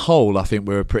on the whole I think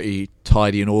we're a pretty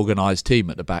tidy and organised team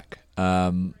at the back,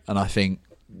 and I think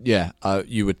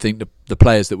you would think the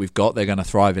players that we've got, they're going to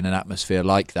thrive in an atmosphere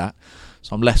like that,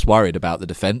 so I'm less worried about the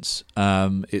defence.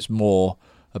 It's more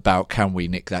about can we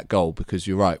nick that goal, because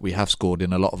you're right, we have scored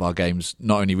in a lot of our games,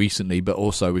 not only recently but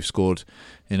also we've scored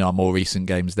in our more recent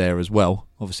games there as well.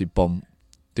 Obviously Bomb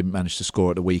didn't manage to score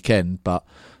at the weekend, but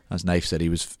as Nath said, he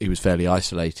was fairly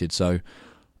isolated. So,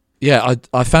 yeah,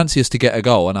 I fancy us to get a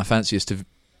goal, and I fancy us to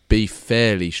be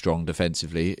fairly strong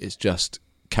defensively. It's just,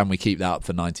 can we keep that up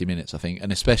for 90 minutes, I think?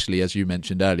 And especially, as you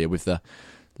mentioned earlier, with the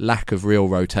lack of real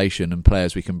rotation and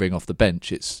players we can bring off the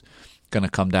bench, it's going to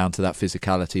come down to that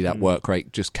physicality, that work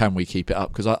rate. Just can we keep it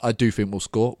up? Because I do think we'll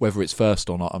score. Whether it's first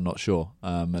or not, I'm not sure.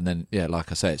 And then, like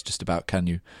I say, it's just about can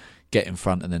you get in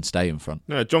front and then stay in front.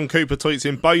 Yeah, John Cooper tweets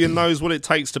in, Bowyer knows what it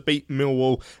takes to beat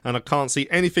Millwall, and I can't see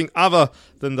anything other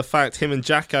than the fact him and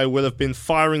Jacko will have been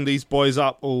firing these boys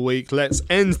up all week. Let's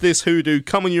end this hoodoo.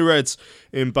 Come on, you Reds,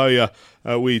 in Bowyer.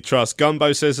 we trust.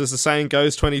 Gumbo says, as the saying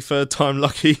goes, 23rd time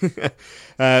lucky.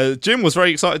 Jim was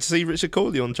very excited to see Richard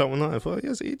Corley on Cheltenham Live. Well,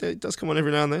 yes, he does come on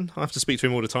every now and then. I have to speak to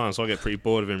him all the time, so I get pretty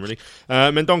bored of him, really.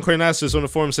 Mendon Quinasas on the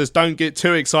forum says, don't get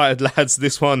too excited, lads.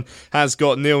 This one has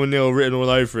got 0-0 written all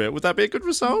over it. Would that be a good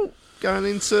result? Going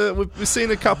into... We've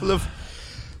seen a couple of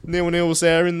 0-0s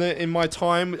there in my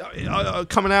time.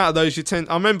 Coming out of those,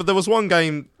 I remember there was one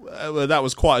game where that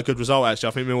was quite a good result, actually.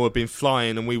 I think Millwall had been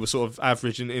flying and we were sort of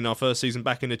average in our first season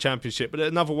back in the Championship. But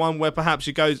another one where perhaps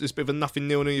you go, it's a bit of a nothing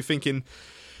 0-0, you're thinking,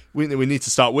 we need to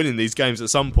start winning these games at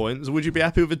some point. So would you be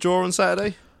happy with a draw on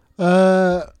Saturday?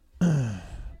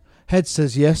 Head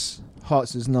says yes, heart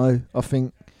says no.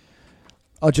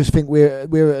 I just think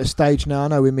we're at a stage now. I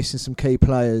know we're missing some key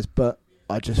players, but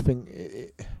I just think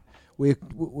we're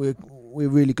a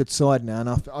really good side now,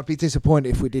 and I'd be disappointed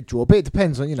if we did draw. But it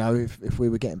depends on if we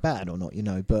were getting bad or not.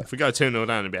 But if we go 2-0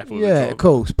 down, it'd be happy with yeah, of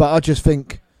course. But I just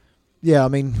think,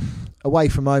 away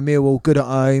from home, Millwall good at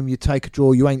home. You take a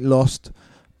draw, you ain't lost.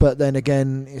 But then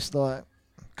again, it's like,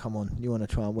 come on, you want to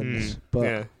try and win this.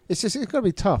 But it's going to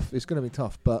be tough. It's going to be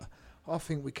tough. But I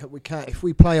think we can if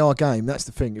we play our game. That's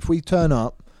the thing. If we turn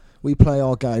up, we play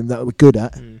our game that we're good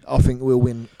at, I think we'll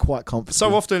win quite comfortably.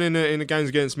 So often in the games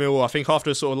against Millwall, I think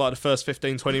after sort of like the first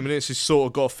 15-20 minutes, you sort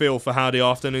of got a feel for how the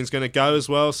afternoon's going to go as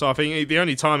well. So I think the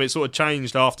only time it sort of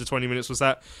changed after 20 minutes was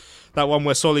that one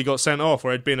where Solly got sent off,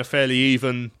 where it'd been a fairly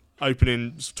even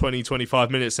opening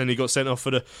 20-25 minutes, then he got sent off for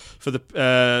the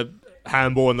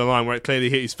handball on the line where it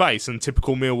clearly hit his face, and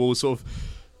typical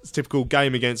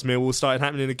game against Millwall started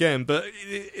happening again. But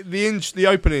the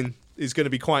opening is going to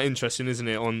be quite interesting, isn't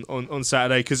it, on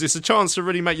Saturday? Because it's a chance to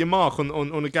really make your mark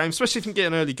on a game, especially if you can get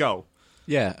an early goal.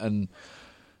 Yeah, and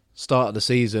start of the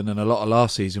season and a lot of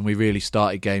last season, we really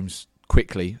started games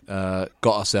quickly, got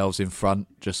ourselves in front,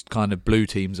 just kind of blew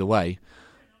teams away.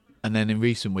 And then in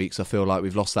recent weeks, I feel like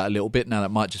we've lost that a little bit. Now, that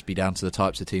might just be down to the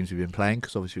types of teams we've been playing,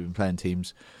 because obviously we've been playing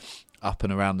teams up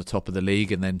and around the top of the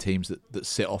league, and then teams that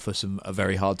sit off us and are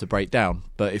very hard to break down.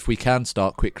 But if we can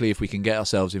start quickly, if we can get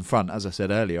ourselves in front, as I said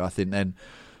earlier, I think then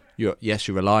you're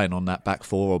relying on that back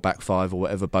four or back five or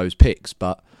whatever Bose picks,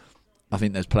 but I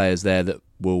think there's players there that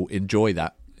will enjoy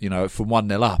that. From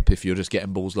 1-0 up, if you're just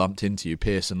getting balls lumped into you,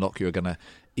 Pearce and Lockyer are going to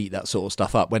eat that sort of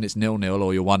stuff up. When it's 0-0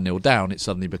 or you're 1-0 down, it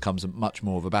suddenly becomes much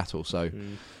more of a battle. So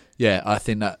yeah, I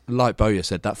think that, like Bowyer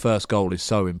said, that first goal is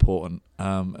so important.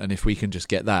 And if we can just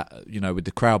get that, with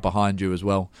the crowd behind you as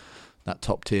well, that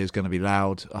top tier is going to be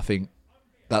loud. I think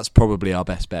that's probably our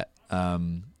best bet.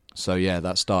 So yeah,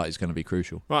 that start is going to be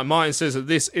crucial. Right, Martin says that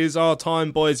this is our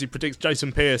time, boys. He predicts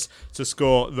Jason Pearce to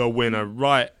score the winner.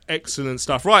 Right, excellent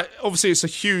stuff. Right, obviously it's a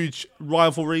huge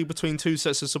rivalry between two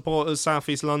sets of supporters, South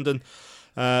East London,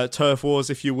 turf wars,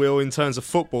 if you will, in terms of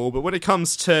football. But when it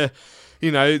comes to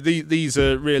these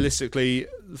are realistically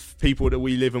people that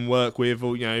we live and work with,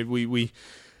 or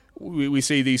we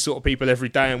see these sort of people every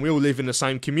day, and we all live in the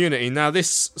same community. Now,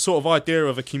 this sort of idea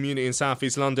of a community in South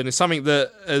East London is something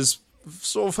that has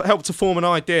sort of helped to form an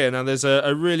idea. Now, there's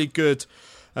a really good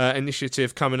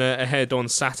initiative coming ahead on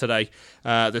Saturday,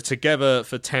 the Together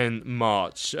for 10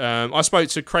 March. I spoke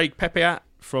to Craig Pepiat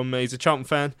he's a Cheltenham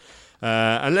fan,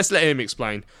 and let's let him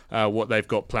explain what they've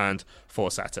got planned for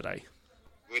Saturday.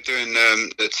 We're doing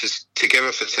the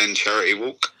Together for 10 charity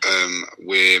walk.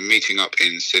 We're meeting up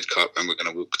in Sidcup, and we're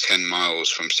going to walk 10 miles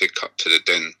from Sidcup to the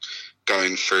Den,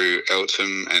 going through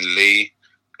Eltham and Lee,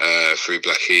 through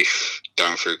Blackheath,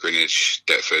 down through Greenwich,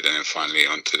 Deptford, and then finally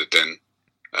onto the Den.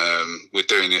 We're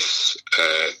doing this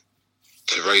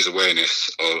to raise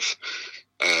awareness of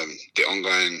the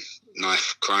ongoing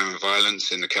knife crime and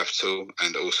violence in the capital,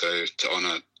 and also to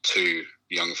honour two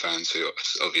young fans who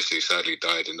obviously sadly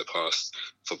died in the past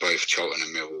for both Charlton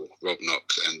and Millwall, Rob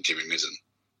Knox and Jimmy Mizzen.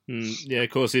 Yeah,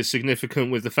 of course, it's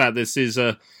significant with the fact this is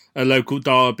a local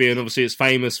derby, and obviously it's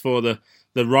famous for the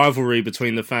rivalry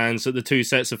between the fans, that the two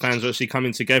sets of fans are actually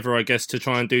coming together, I guess, to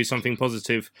try and do something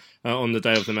positive on the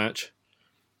day of the match.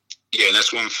 Yeah, and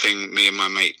that's one thing me and my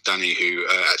mate Danny, who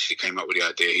actually came up with the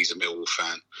idea, he's a Millwall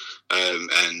fan,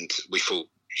 and we thought,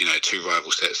 two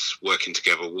rival sets working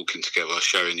together, walking together,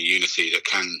 showing the unity that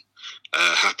can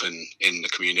happen in the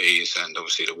communities and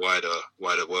obviously the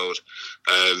wider world.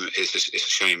 It's a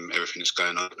shame everything that's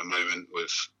going on at the moment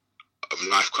with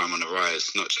knife crime on the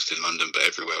rise, not just in London but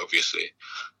everywhere, obviously.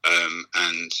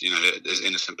 And there's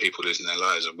innocent people losing their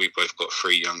lives, and we've both got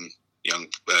three young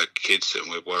kids, and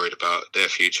we're worried about their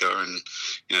future and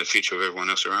the future of everyone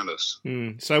else around us.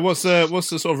 So what's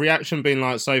the sort of reaction been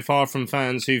like so far from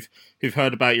fans who've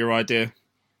heard about your idea?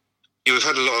 Yeah, we've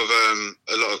had a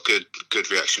lot of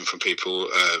good reaction from people.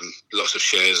 Lots of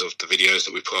shares of the videos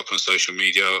that we put up on social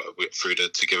media through the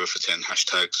Together for 10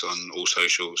 hashtags on all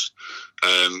socials.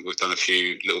 We've done a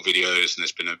few little videos, and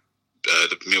there's been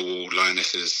the Millwall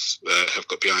Lionesses have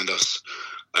got behind us,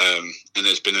 and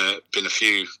there's been a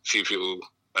few people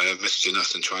messaging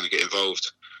us and trying to get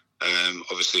involved.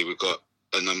 Obviously, we've got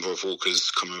a number of walkers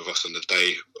coming with us on the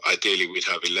day. Ideally, we'd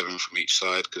have 11 from each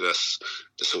side, because that's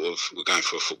the sort of, we're going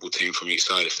for a football team from each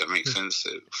side, if that makes sense.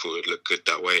 I thought it would look good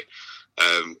that way.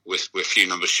 We're a few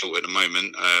numbers short at the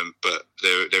moment, but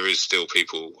there is still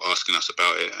people asking us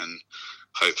about it, and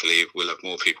hopefully we'll have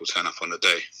more people turn up on the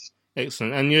day.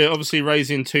 Excellent. And you're obviously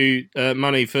raising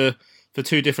money for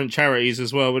two different charities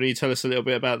as well. Why don't you tell us a little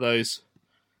bit about those?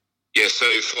 Yeah, so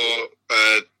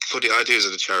for the ideas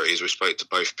of the charities, we spoke to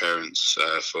both parents,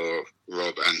 for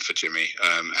Rob and for Jimmy.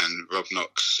 And Rob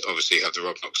Knox obviously have the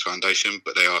Rob Knox Foundation,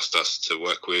 but they asked us to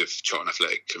work with Charlton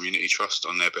Athletic Community Trust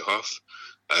on their behalf.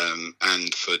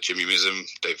 And for Jimmy Mism,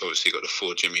 they've obviously got the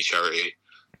For Jimmy charity.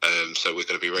 So we're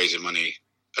going to be raising money,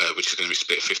 which is going to be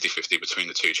split 50-50 between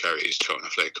the two charities, Charlton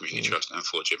Athletic Community Trust and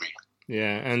For Jimmy.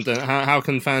 Yeah, and how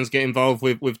can fans get involved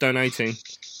with donating?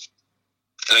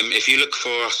 If you look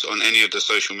for us on any of the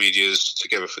social medias,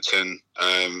 Together for 10,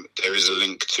 there is a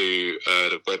link to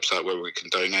the website where we can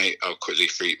donate. I'll quickly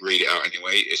read it out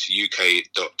anyway. It's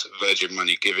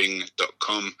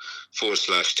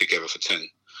uk.virginmoneyGiving.com/Together for 10.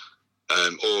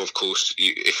 Or, of course,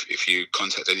 if you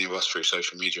contact any of us through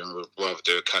social media and would rather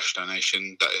do a cash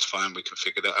donation, that is fine. We can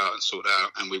figure that out and sort that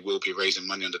out. And we will be raising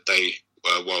money on the day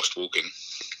whilst walking.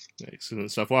 Excellent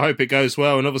stuff. Well, I hope it goes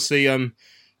well. And obviously,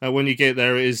 when you get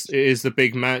there, it is the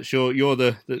big match. You're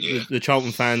the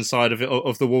Charlton fan side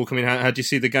of the walk. I mean, how do you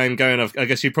see the game going? I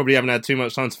guess you probably haven't had too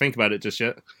much time to think about it just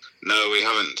yet. No, we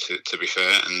haven't, to be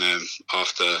fair. And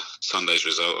after Sunday's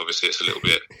result, obviously it's a little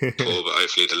bit poor, but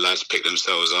hopefully the lads pick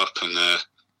themselves up and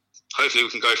hopefully we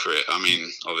can go for it. I mean,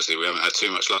 obviously we haven't had too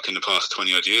much luck in the past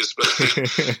 20 odd years, but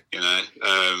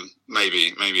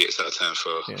maybe it's our turn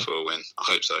for a win. I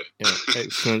hope so. Yeah,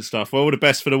 excellent stuff. Well, all the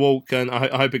best for the walk, and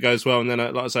I hope it goes well. And then,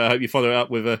 like I say, I hope you follow it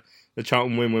up with a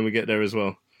Charlton win when we get there as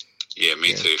well. Yeah,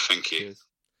 me too. Thank you. Cheers.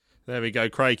 There we go,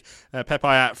 Craig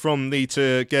Pepayat from the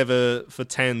Together for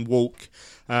 10 walk.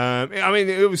 I mean,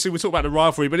 obviously we talk about the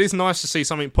rivalry, but it's nice to see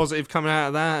something positive coming out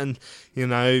of that. And,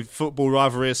 football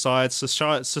rivalry aside,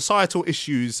 societal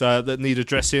issues that need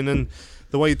addressing, and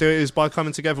the way you do it is by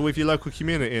coming together with your local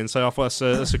community. And so I thought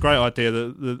that's a great idea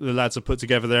that the lads have put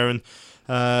together there, and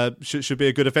should be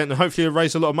a good event, and hopefully it'll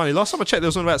raise a lot of money. Last time I checked, there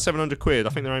was on about £700. I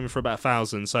think they're aiming for about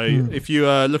 1,000. So if you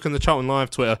look on the Charlton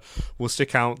Live Twitter, we'll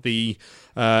stick out the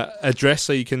address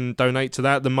so you can donate to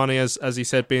that. The money, as he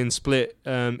said, being split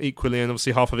equally, and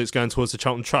obviously half of it's going towards the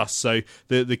Charlton Trust, so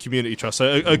the community trust.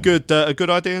 So a good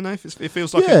idea, Nath. It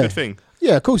feels like a good thing.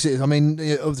 Yeah, of course it is. I mean,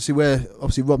 obviously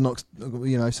Rob Knox,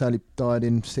 sadly died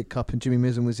in Sidcup, and Jimmy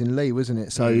Mism was in Lee, wasn't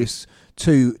it? So it's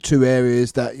two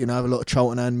areas that have a lot of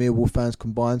Charlton and Millwall fans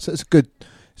combined. So it's a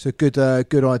good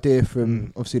idea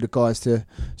from obviously the guys to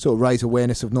sort of raise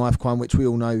awareness of knife crime, which we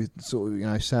all know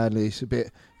sadly it's a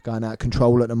bit going out of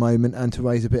control at the moment, and to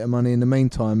raise a bit of money in the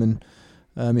meantime. And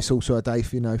it's also a day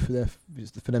for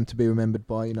them to be remembered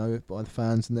by by the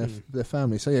fans and their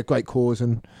families. So yeah, great cause,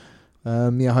 and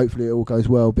hopefully it all goes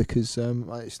well, because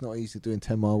it's not easy doing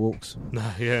 10-mile walks. No,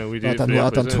 yeah, we do. I've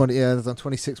done 20. I've done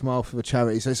 26 miles for a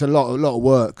charity, so it's a lot of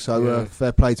work. So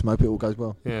fair play to them. Hope it all goes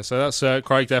well. Yeah, so that's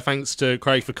Craig there. Thanks to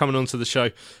Craig for coming on to the show.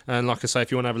 And like I say,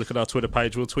 if you want to have a look at our Twitter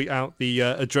page, we'll tweet out the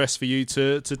address for you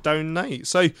to donate.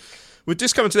 So we're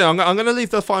just coming to there. I'm going to leave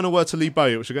the final word to Lee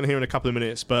Bowyer, which we're going to hear in a couple of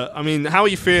minutes. But I mean, how are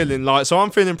you feeling? So I'm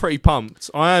feeling pretty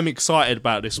pumped. I am excited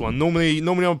about this one. Normally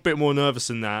I'm a bit more nervous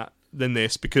than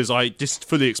this, because I just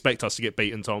fully expect us to get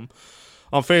beaten, Tom.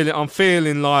 I'm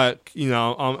feeling like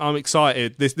I'm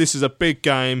excited. This is a big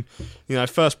game,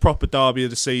 first proper derby of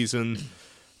the season.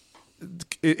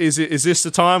 Is this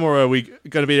the time, or are we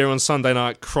going to be here on Sunday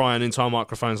night crying into our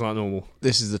microphones like normal?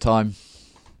 This is the time.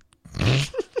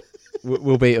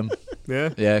 We'll beat them.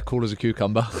 Yeah, cool as a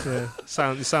cucumber. Yeah,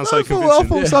 sounds so convincing. I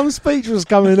thought some speech was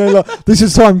coming. Like, this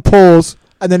is time. Pause.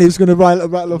 And then he was going to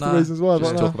rattle off the reasons why.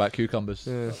 Just talk about cucumbers.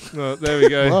 Yeah. Well, there we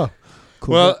go. Wow.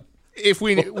 Cool. Well, if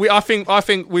I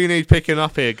think we need picking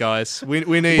up here, guys. We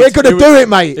need. We're going to do it,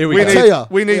 mate.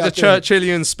 We need a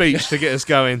Churchillian speech to get us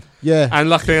going. Yeah. And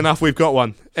luckily enough, we've got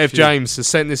one. Ev James has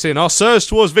sent this in. Our surge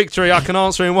towards victory, I can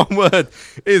answer in one word,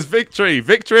 is victory.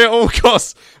 Victory at all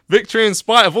costs. Victory in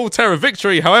spite of all terror.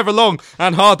 Victory, however long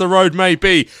and hard the road may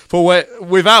be. For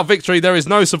without victory, there is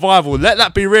no survival. Let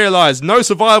that be realised. No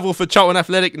survival for Charlton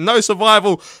Athletic. No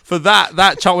survival for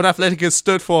that Charlton Athletic has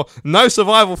stood for. No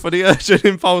survival for the urgent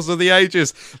impulse of the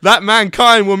ages. That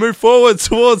mankind will move forward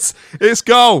towards its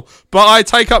goal. But I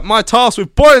take up my task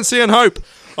with buoyancy and hope.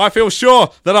 I feel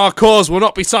sure that our cause will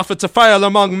not be suffered to fail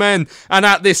among men, and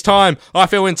at this time I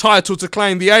feel entitled to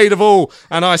claim the aid of all,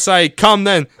 and I say, come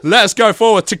then, let us go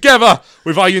forward together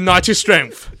with our united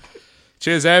strength.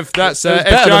 Cheers, Ev. That's Ev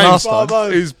James.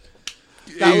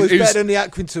 That was better than the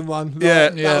Accrington one.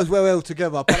 That was well held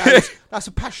together. But that's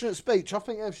a passionate speech. I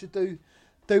think Ev should do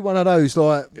one of those.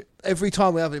 Like every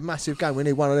time we have a massive game, we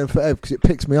need one of them for Ev because it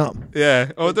picks me up.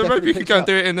 Yeah, or maybe you could go and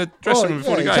do it in the dressing room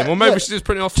before the game, or maybe we should just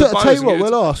print it off the players. Tell you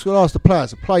what, we'll ask the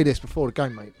players to play this before the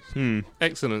game, mate.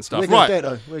 Excellent stuff. We're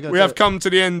Right, we have come to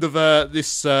the end of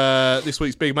this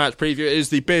week's big match preview. It is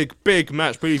the big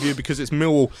match preview because it's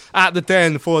Millwall at the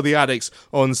Den for the Addicts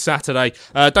on Saturday.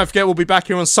 Don't forget, we'll be back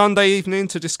here on Sunday evening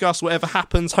to discuss whatever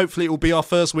happens. Hopefully, it will be our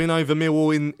first win over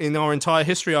Millwall in our entire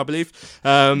history, I believe.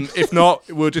 If not,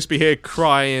 we'll just be here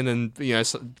crying and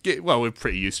we're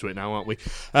pretty used to it now, aren't we?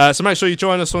 So make sure you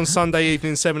join us on Sunday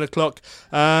evening,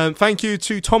 7:00. Thank you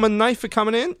to Tom and Nate for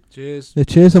coming in. Cheers. Yeah,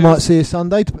 cheers. I might see you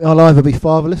Sunday. I'll either be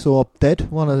fatherless or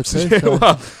dead. One of the two. So.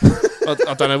 Well,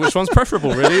 I don't know which one's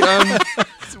preferable, really.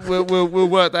 We'll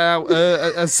work that out.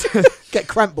 As Get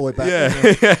Cramp Boy back.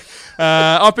 Yeah.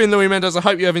 I've been Louis Mendes. I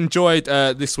hope you have enjoyed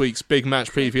this week's big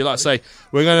match preview. Like I say,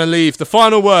 we're going to leave the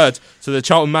final word to the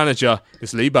Charlton manager.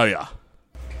 It's Lee Bowyer.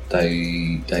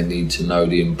 They need to know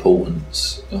the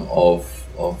importance of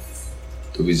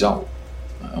the result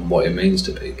and what it means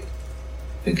to people.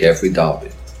 I think every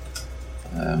derby,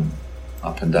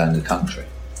 up and down the country,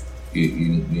 you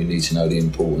need to know the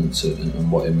importance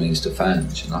and what it means to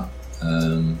fans, you know.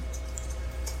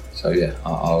 So yeah,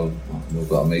 we've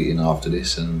got a meeting after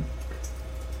this, and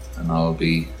I'll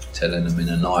be telling them in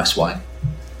a nice way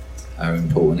how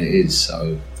important it is.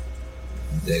 So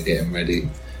they're getting ready.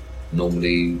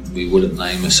 Normally we wouldn't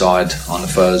name a side on a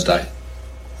Thursday,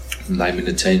 naming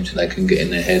the team so they can get in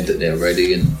their head that they're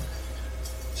ready and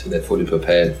so they're fully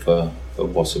prepared for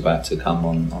what's about to come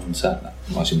on Saturday.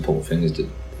 The most important thing is that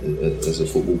as a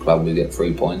football club we get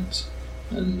 3 points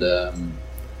and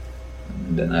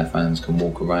then our fans can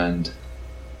walk around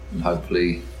and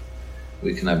hopefully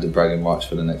we can have the bragging rights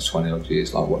for the next 20 odd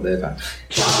years like what they've had.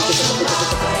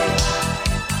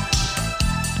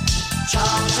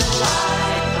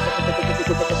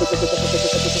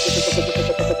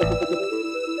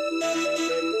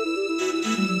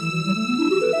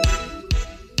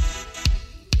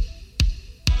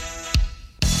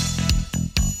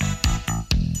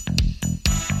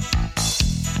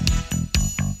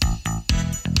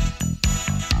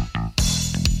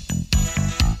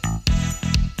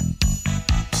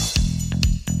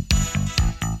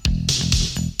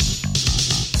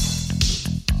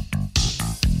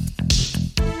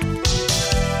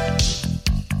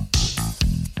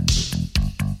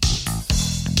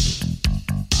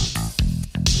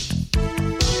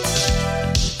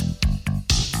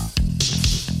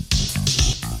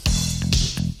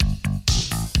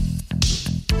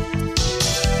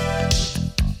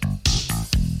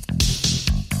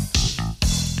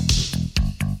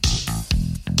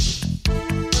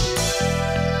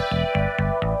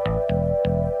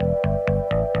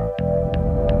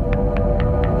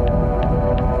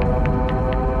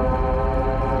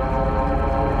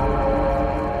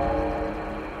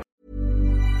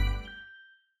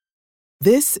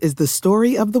 This is the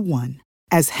story of the one.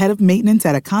 As head of maintenance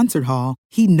at a concert hall,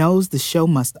 he knows the show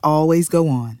must always go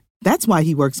on. That's why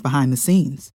he works behind the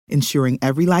scenes, ensuring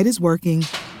every light is working,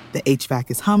 the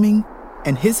HVAC is humming,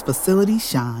 and his facility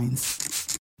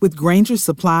shines. With Grainger's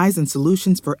supplies and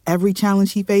solutions for every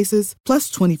challenge he faces, plus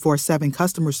 24/7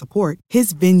 customer support,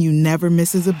 his venue never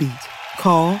misses a beat.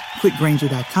 Call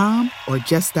quickgrainger.com or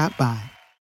just stop by.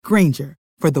 Grainger,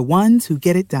 for the ones who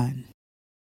get it done.